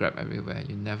taking Grab everywhere.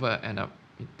 You never end up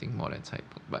eating more than cai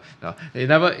peng. But no,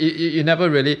 you never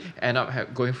really end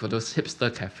up going for those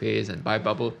hipster cafes and buy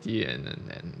bubble tea and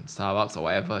Starbucks or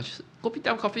whatever. Just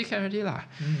kopitiam coffee can already lah.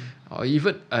 Or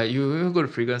even you even go to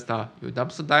Fragrance Star, you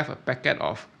dumpster dive a packet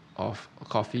of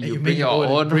coffee. You bring your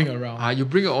own. Bring around. You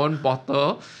bring your own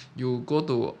bottle. You go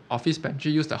to office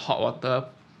pantry, use the hot water,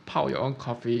 power your own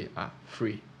coffee.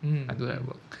 Free. I do that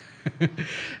work.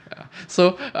 Yeah.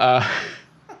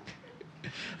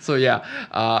 So yeah,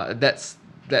 that's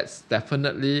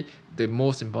definitely the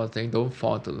most important thing. Don't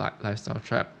fall into lifestyle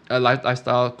trap,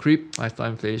 lifestyle creep,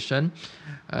 lifestyle inflation.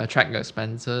 Track your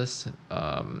expenses.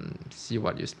 See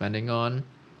what you're spending on.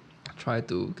 Try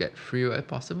to get free where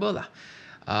possible lah.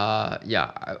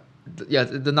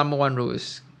 The number one rule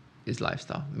is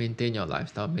lifestyle. Maintain your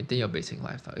lifestyle. Maintain your basic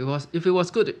lifestyle. If it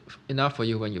was good enough for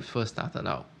you when you first started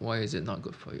out, why is it not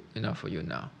good for you enough for you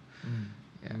now?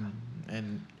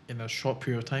 And in a short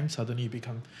period of time, suddenly you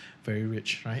become very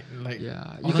rich, right? You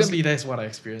honestly, that's what I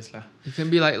experienced lah. You can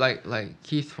be like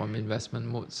Keith from Investment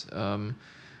Modes.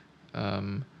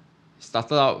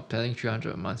 Started out paying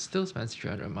 300 a month, still spends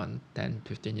 300 a month 10,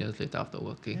 15 years later after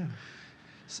working.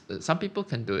 Yeah. Some people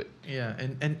can do it. Yeah,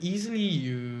 and easily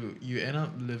you end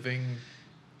up living.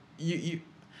 You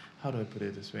how do I put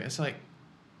it this way? It's like,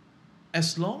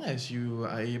 as long as you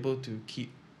are able to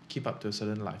keep up to a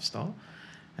certain lifestyle,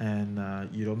 and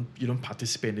you don't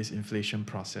participate in this inflation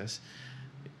process,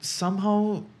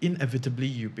 somehow inevitably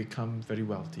you become very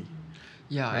wealthy.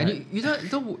 Yeah, right? and you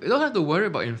don't have to worry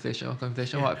about inflation.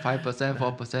 Inflation, what, 5%,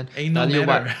 4%? Ain't no matter.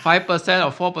 What,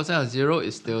 5% or 4% or 0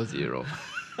 is still 0.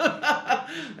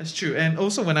 That's true. And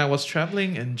also when I was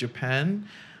traveling in Japan,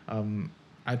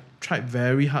 I tried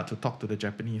very hard to talk to the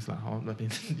Japanese lah.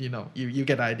 You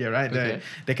get the idea, right? Okay.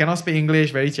 They cannot speak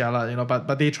English, very jialat,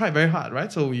 but they tried very hard, right?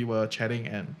 So we were chatting,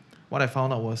 and what I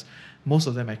found out was most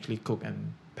of them actually cook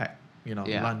and pack,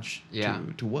 lunch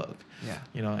to work. Yeah.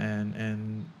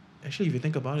 And actually, if you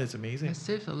think about it, it's amazing. It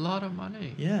saves a lot of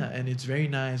money. Yeah, and it's very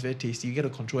nice, very tasty. You get to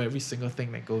control every single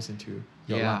thing that goes into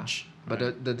your lunch.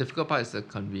 But the difficult part is the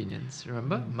convenience.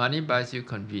 Remember, money buys you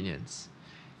convenience.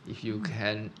 If you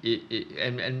can,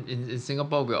 and in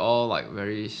Singapore, we're all like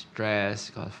very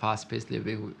stressed because fast-paced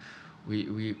living.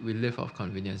 We live off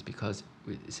convenience because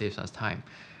it saves us time.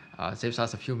 Saves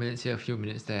us a few minutes here, a few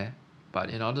minutes there. But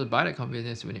in order to buy that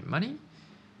convenience, we need money,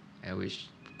 and which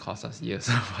costs us years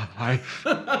of our life.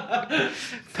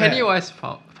 Penny-wise,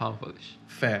 pound foolish.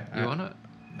 Fair. You wanna?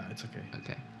 No, it's okay.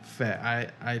 Okay. Fair.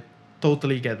 I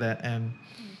totally get that. And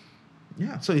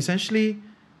yeah, so essentially,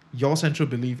 your central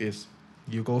belief is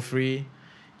you go free,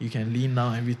 you can lean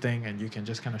down everything, and you can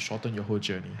just kind of shorten your whole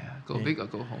journey. Yeah, go big or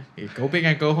go home. Go big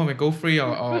and go home, and go free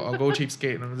or go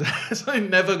cheapskate. So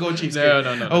never go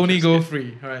cheapskate. No. Only go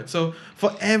free. All right. So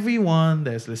for everyone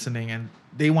that's listening and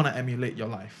they want to emulate your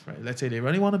life, right? Let's say they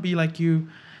really want to be like you,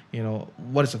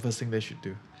 what is the first thing they should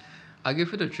do? I'll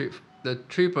give you the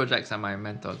three projects that my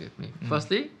mentor gave me.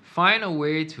 Firstly, find a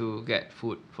way to get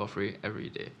food for free every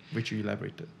day. Which you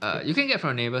elaborated. You can get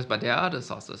from neighbors, but there are other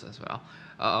sources as well.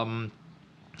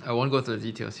 I won't go through the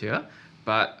details here,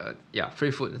 But yeah,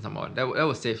 free food and some more. That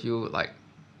will save you like,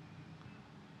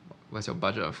 what's your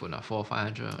budget of food now? 400 or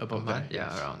 500 a About month? that, Yeah,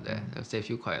 yes. around there. It'll save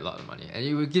you quite a lot of money. And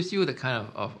it gives you the kind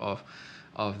of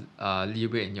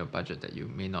leeway in your budget that you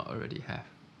may not already have.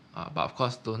 But of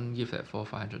course, don't give that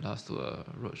 $400-500 to a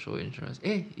roadshow insurance.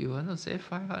 Hey, you want to save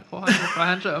 500, 400,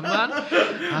 500 a month?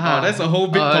 Oh, that's a whole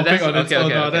big topic on its own.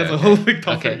 That's a whole big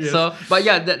topic. Okay, yes. so, but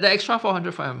yeah, the extra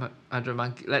 400, 500 a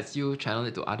month lets you channel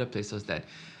it to other places that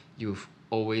you've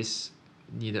always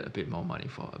needed a bit more money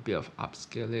for. A bit of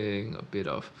upskilling, a bit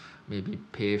of maybe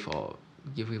pay for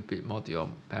giving a bit more to your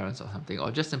parents or something,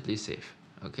 or just simply save.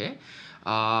 Okay,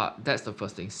 that's the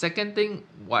first thing. Second thing,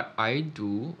 what I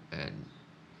do, and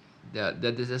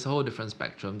there's a whole different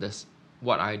spectrum.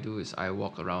 What I do is I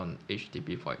walk around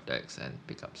HDB void decks and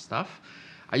pick up stuff.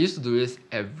 I used to do this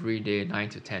every day, 9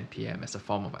 to 10 p.m. as a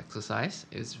form of exercise.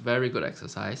 It's very good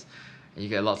exercise, and you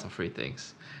get lots of free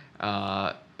things.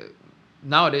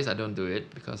 Nowadays, I don't do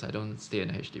it because I don't stay in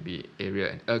a HDB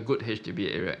area, a good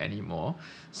HDB area anymore.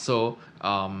 So,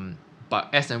 but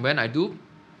as and when I do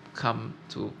come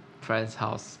to friend's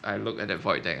house, I look at that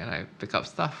void deck and I pick up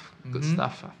stuff, good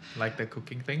stuff. Like the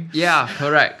cooking thing? Yeah,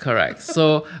 correct.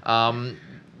 So,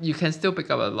 you can still pick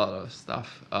up a lot of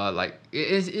stuff. Like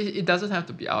it doesn't have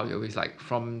to be out of your way. It's like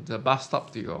from the bus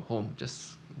stop to your home,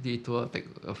 just detour,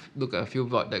 look at a few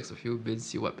void decks, a few bins,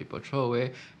 see what people throw away,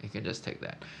 and you can just take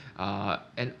that.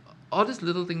 And all these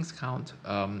little things count,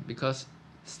 because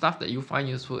stuff that you find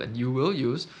useful and you will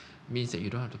use means that you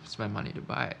don't have to spend money to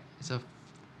buy it.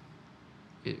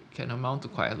 It can amount to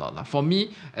quite a lot. For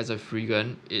me, as a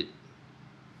freegan, it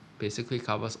basically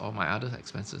covers all my other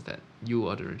expenses that you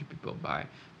ordinary people buy.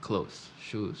 Clothes,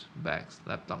 shoes, bags,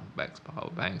 laptop bags, power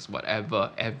banks,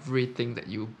 whatever, everything that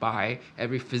you buy,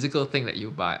 every physical thing that you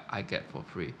buy, I get for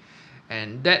free.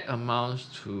 And that amounts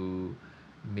to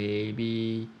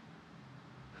maybe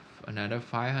another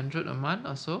 500 a month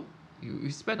or so.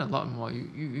 You spend a lot more.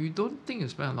 You don't think you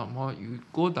spend a lot more. You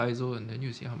go Daiso and then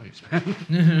you see how much you spend.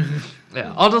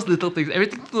 Yeah, all those little things.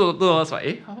 Everything $2.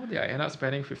 Like, how did I end up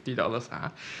spending $50?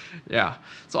 Yeah.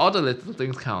 So all the little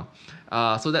things count.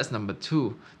 So that's number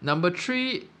 2. Number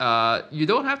 3, you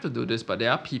don't have to do this, but there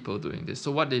are people doing this.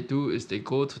 So what they do is they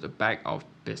go to the back of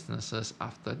businesses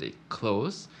after they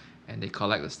close, and they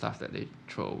collect the stuff that they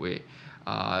throw away.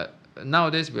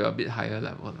 Nowadays we're a bit higher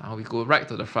level now. We go right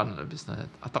to the front of the business.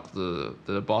 I talk to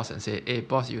the boss and say, hey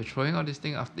boss, you're throwing all this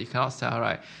thing after you cannot sell,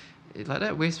 right? It's like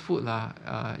that, waste food lah.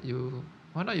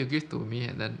 Why not you give to me,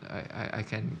 and then I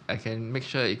can make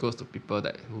sure it goes to people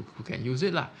that who can use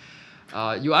it lah.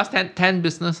 You ask 10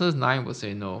 businesses, 9 will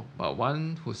say no, but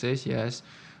one who says yes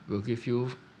will give you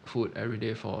food every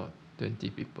day for 20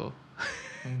 people.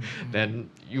 Then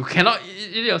you cannot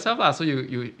eat it yourself lah. So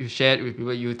you share it with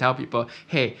people. You tell people,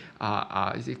 hey,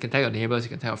 you can tell your neighbors, you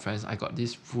can tell your friends, I got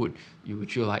this food.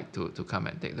 Would you like to come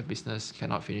and take? The business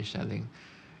cannot finish selling,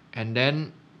 and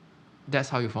then that's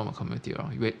how you form a community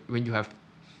around. When you have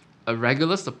a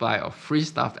regular supply of free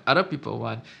stuff that other people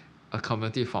want, a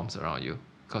community forms around you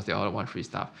because they all want free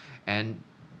stuff. And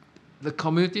the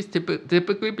communities,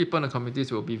 typically people in the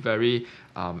communities will be very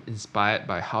inspired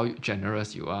by how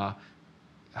generous you are,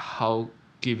 how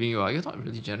giving you are. You're not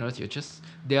really generous,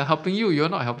 they are helping you, you're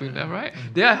not helping them, right?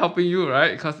 They are helping you,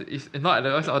 right? Because if not,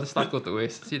 otherwise all the stuff go to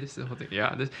waste. See, this is the whole thing.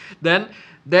 Yeah,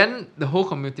 then the whole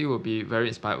community will be very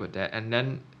inspired with that, and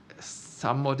then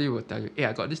somebody will tell you, hey,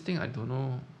 I got this thing, I don't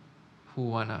know who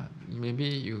want. Maybe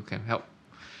you can help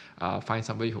find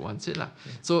somebody who wants it lah.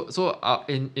 So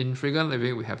in Freegan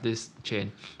Living, we have this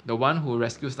chain. The one who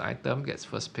rescues the item gets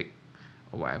first pick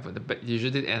or whatever.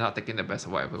 Usually they end up taking the best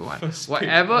of whatever one.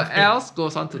 Whatever else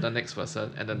goes on to the next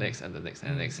person, and the next, and the next,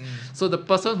 and the next. So the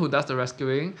person who does the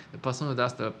rescuing, the person who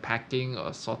does the packing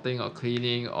or sorting or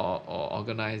cleaning or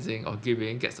organizing or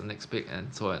giving gets the next pick,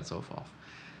 and so on and so forth.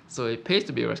 So it pays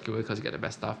to be a rescuer because you get the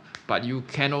best stuff. But you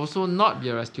can also not be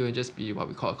a rescuer and just be what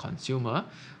we call a consumer.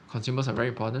 Consumers are very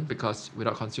important because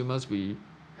without consumers, we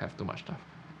have too much stuff.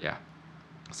 Yeah.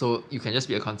 So you can just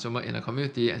be a consumer in a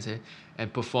community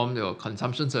and perform your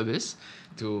consumption service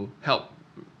to help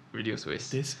reduce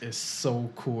waste. This is so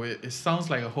cool. It sounds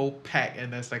like a whole pack,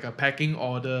 and there's like a packing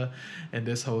order and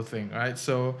this whole thing, right?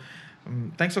 So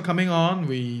thanks for coming on.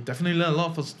 We definitely learned a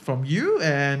lot from you.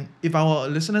 And if our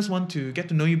listeners want to get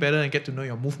to know you better and get to know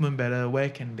your movement better, where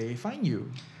can they find you?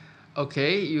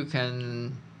 Okay, you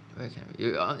can... Where can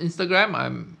we? On Instagram,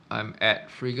 I'm at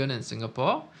Freegan in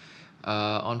Singapore.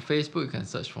 On Facebook, you can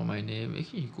search for my name.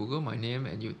 If you Google my name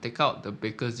and you take out the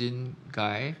Bakerzin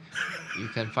guy, you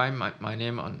can find my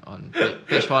name on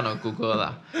page 1 of Google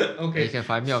lah. Okay. You can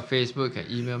find me on Facebook, you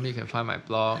can email me, you can find my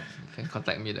blog, you can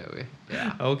contact me that way.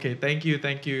 Yeah. Okay, thank you.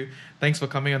 Thanks for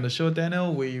coming on the show,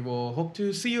 Daniel. We will hope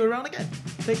to see you around again.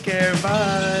 Take care.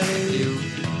 Bye. Thank you.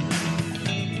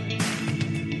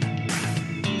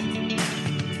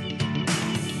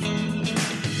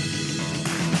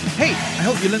 Hey, I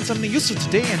hope you learned something useful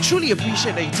today and truly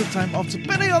appreciate that you took time off to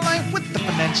better your life with the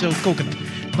Financial Coconut.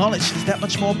 Knowledge is that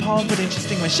much more powerful and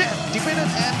interesting when shared, debated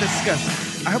and discussed.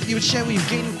 I hope you would share what you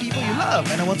gain with people you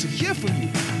love, and I want to hear from you.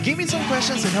 Give me some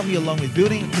questions and help me along with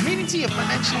building a community of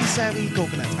financially savvy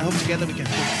coconuts. I hope together we can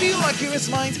fulfill our curious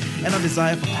minds and our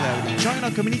desire for clarity. Join our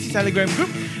community Telegram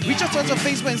group, reach out to us on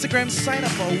Facebook, Instagram, sign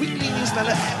up for our weekly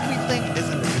newsletter. Everything is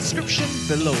in the description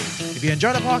below. If you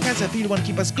enjoy the podcast and feel you want to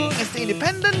keep us growing and stay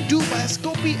independent, do buy us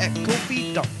Kopi at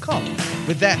kopi.com.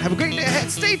 With that, have a great day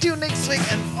ahead. Stay tuned next week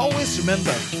and always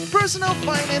remember, personal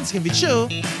finance can be chill,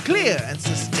 clear and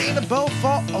sustainable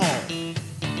for all.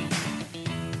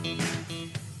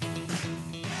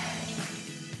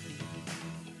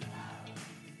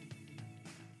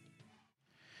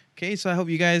 Okay, so I hope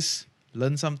you guys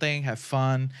learn something, have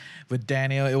fun with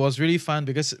Daniel. It was really fun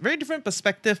because very different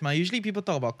perspective. Usually people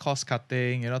talk about cost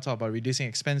cutting, talk about reducing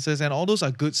expenses, and all those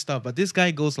are good stuff. But this guy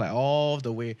goes like all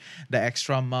the way, the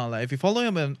extra mile. Like if you follow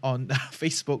him on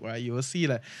Facebook, right, you will see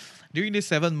like during this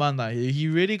 7 month, he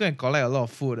really go and collect a lot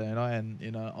of food, and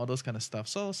all those kind of stuff.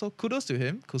 So kudos to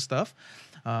him, cool stuff.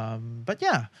 But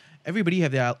yeah. Everybody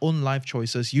have their own life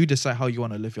choices. You decide how you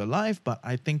want to live your life. But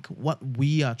I think what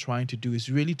we are trying to do is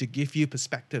really to give you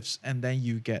perspectives, and then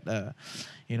you get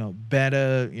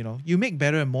better. You make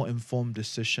better and more informed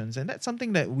decisions, and that's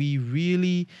something that we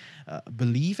really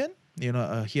believe in.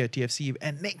 Here at TFC.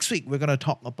 And next week we're gonna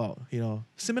talk about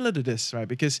similar to this, right?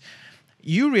 Because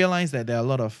you realize that there are a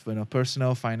lot of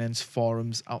personal finance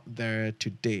forums out there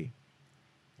today.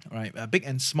 Right, big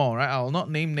and small, right? I'll not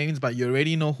name names, but you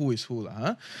already know who is who,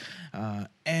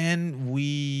 and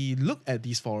we look at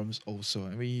these forums also,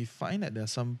 and we find that there are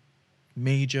some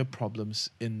major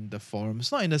problems in the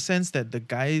forums. Not in the sense that the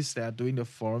guys that are doing the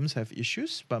forums have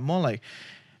issues, but more like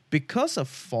because a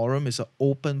forum is an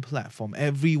open platform,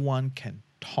 everyone can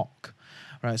talk.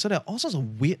 Right, so there are all sorts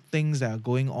of weird things that are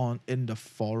going on in the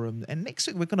forum. And next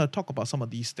week, we're going to talk about some of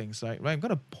these things, right? I'm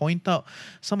going to point out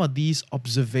some of these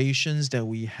observations that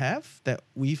we have that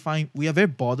we find we are very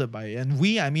bothered by. And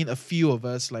I mean a few of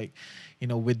us, like,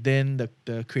 within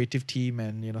the creative team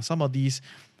and, some of these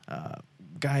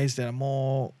guys that are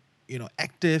more,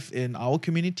 active in our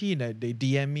community, and they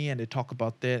DM me and they talk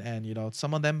about it. And,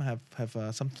 some of them have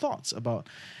some thoughts about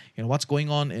what's going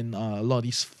on in a lot of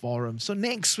these forums. So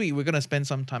next week, we're going to spend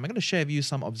some time. I'm going to share with you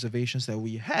some observations that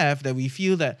we have that we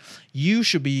feel that you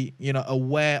should be,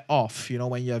 aware of,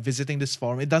 when you're visiting this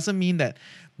forum. It doesn't mean that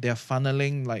they're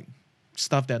funneling like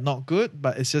stuff that's not good,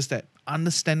 but it's just that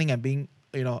understanding and being,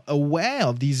 aware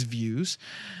of these views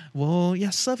will,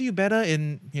 serve you better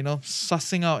in,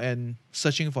 sussing out and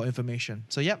searching for information.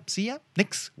 So, see ya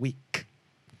next week.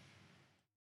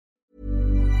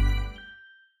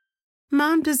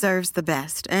 Mom deserves the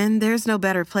best, and there's no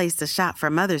better place to shop for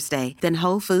Mother's Day than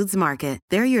Whole Foods Market.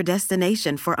 They're your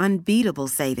destination for unbeatable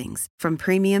savings, from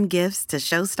premium gifts to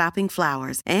show-stopping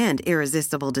flowers and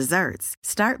irresistible desserts.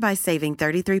 Start by saving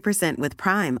 33% with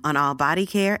Prime on all body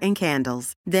care and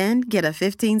candles. Then get a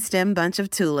 15-stem bunch of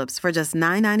tulips for just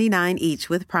 $9.99 each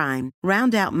with Prime.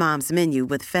 Round out Mom's menu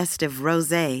with festive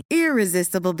rosé,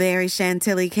 irresistible berry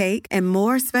chantilly cake, and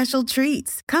more special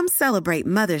treats. Come celebrate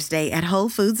Mother's Day at Whole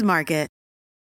Foods Market.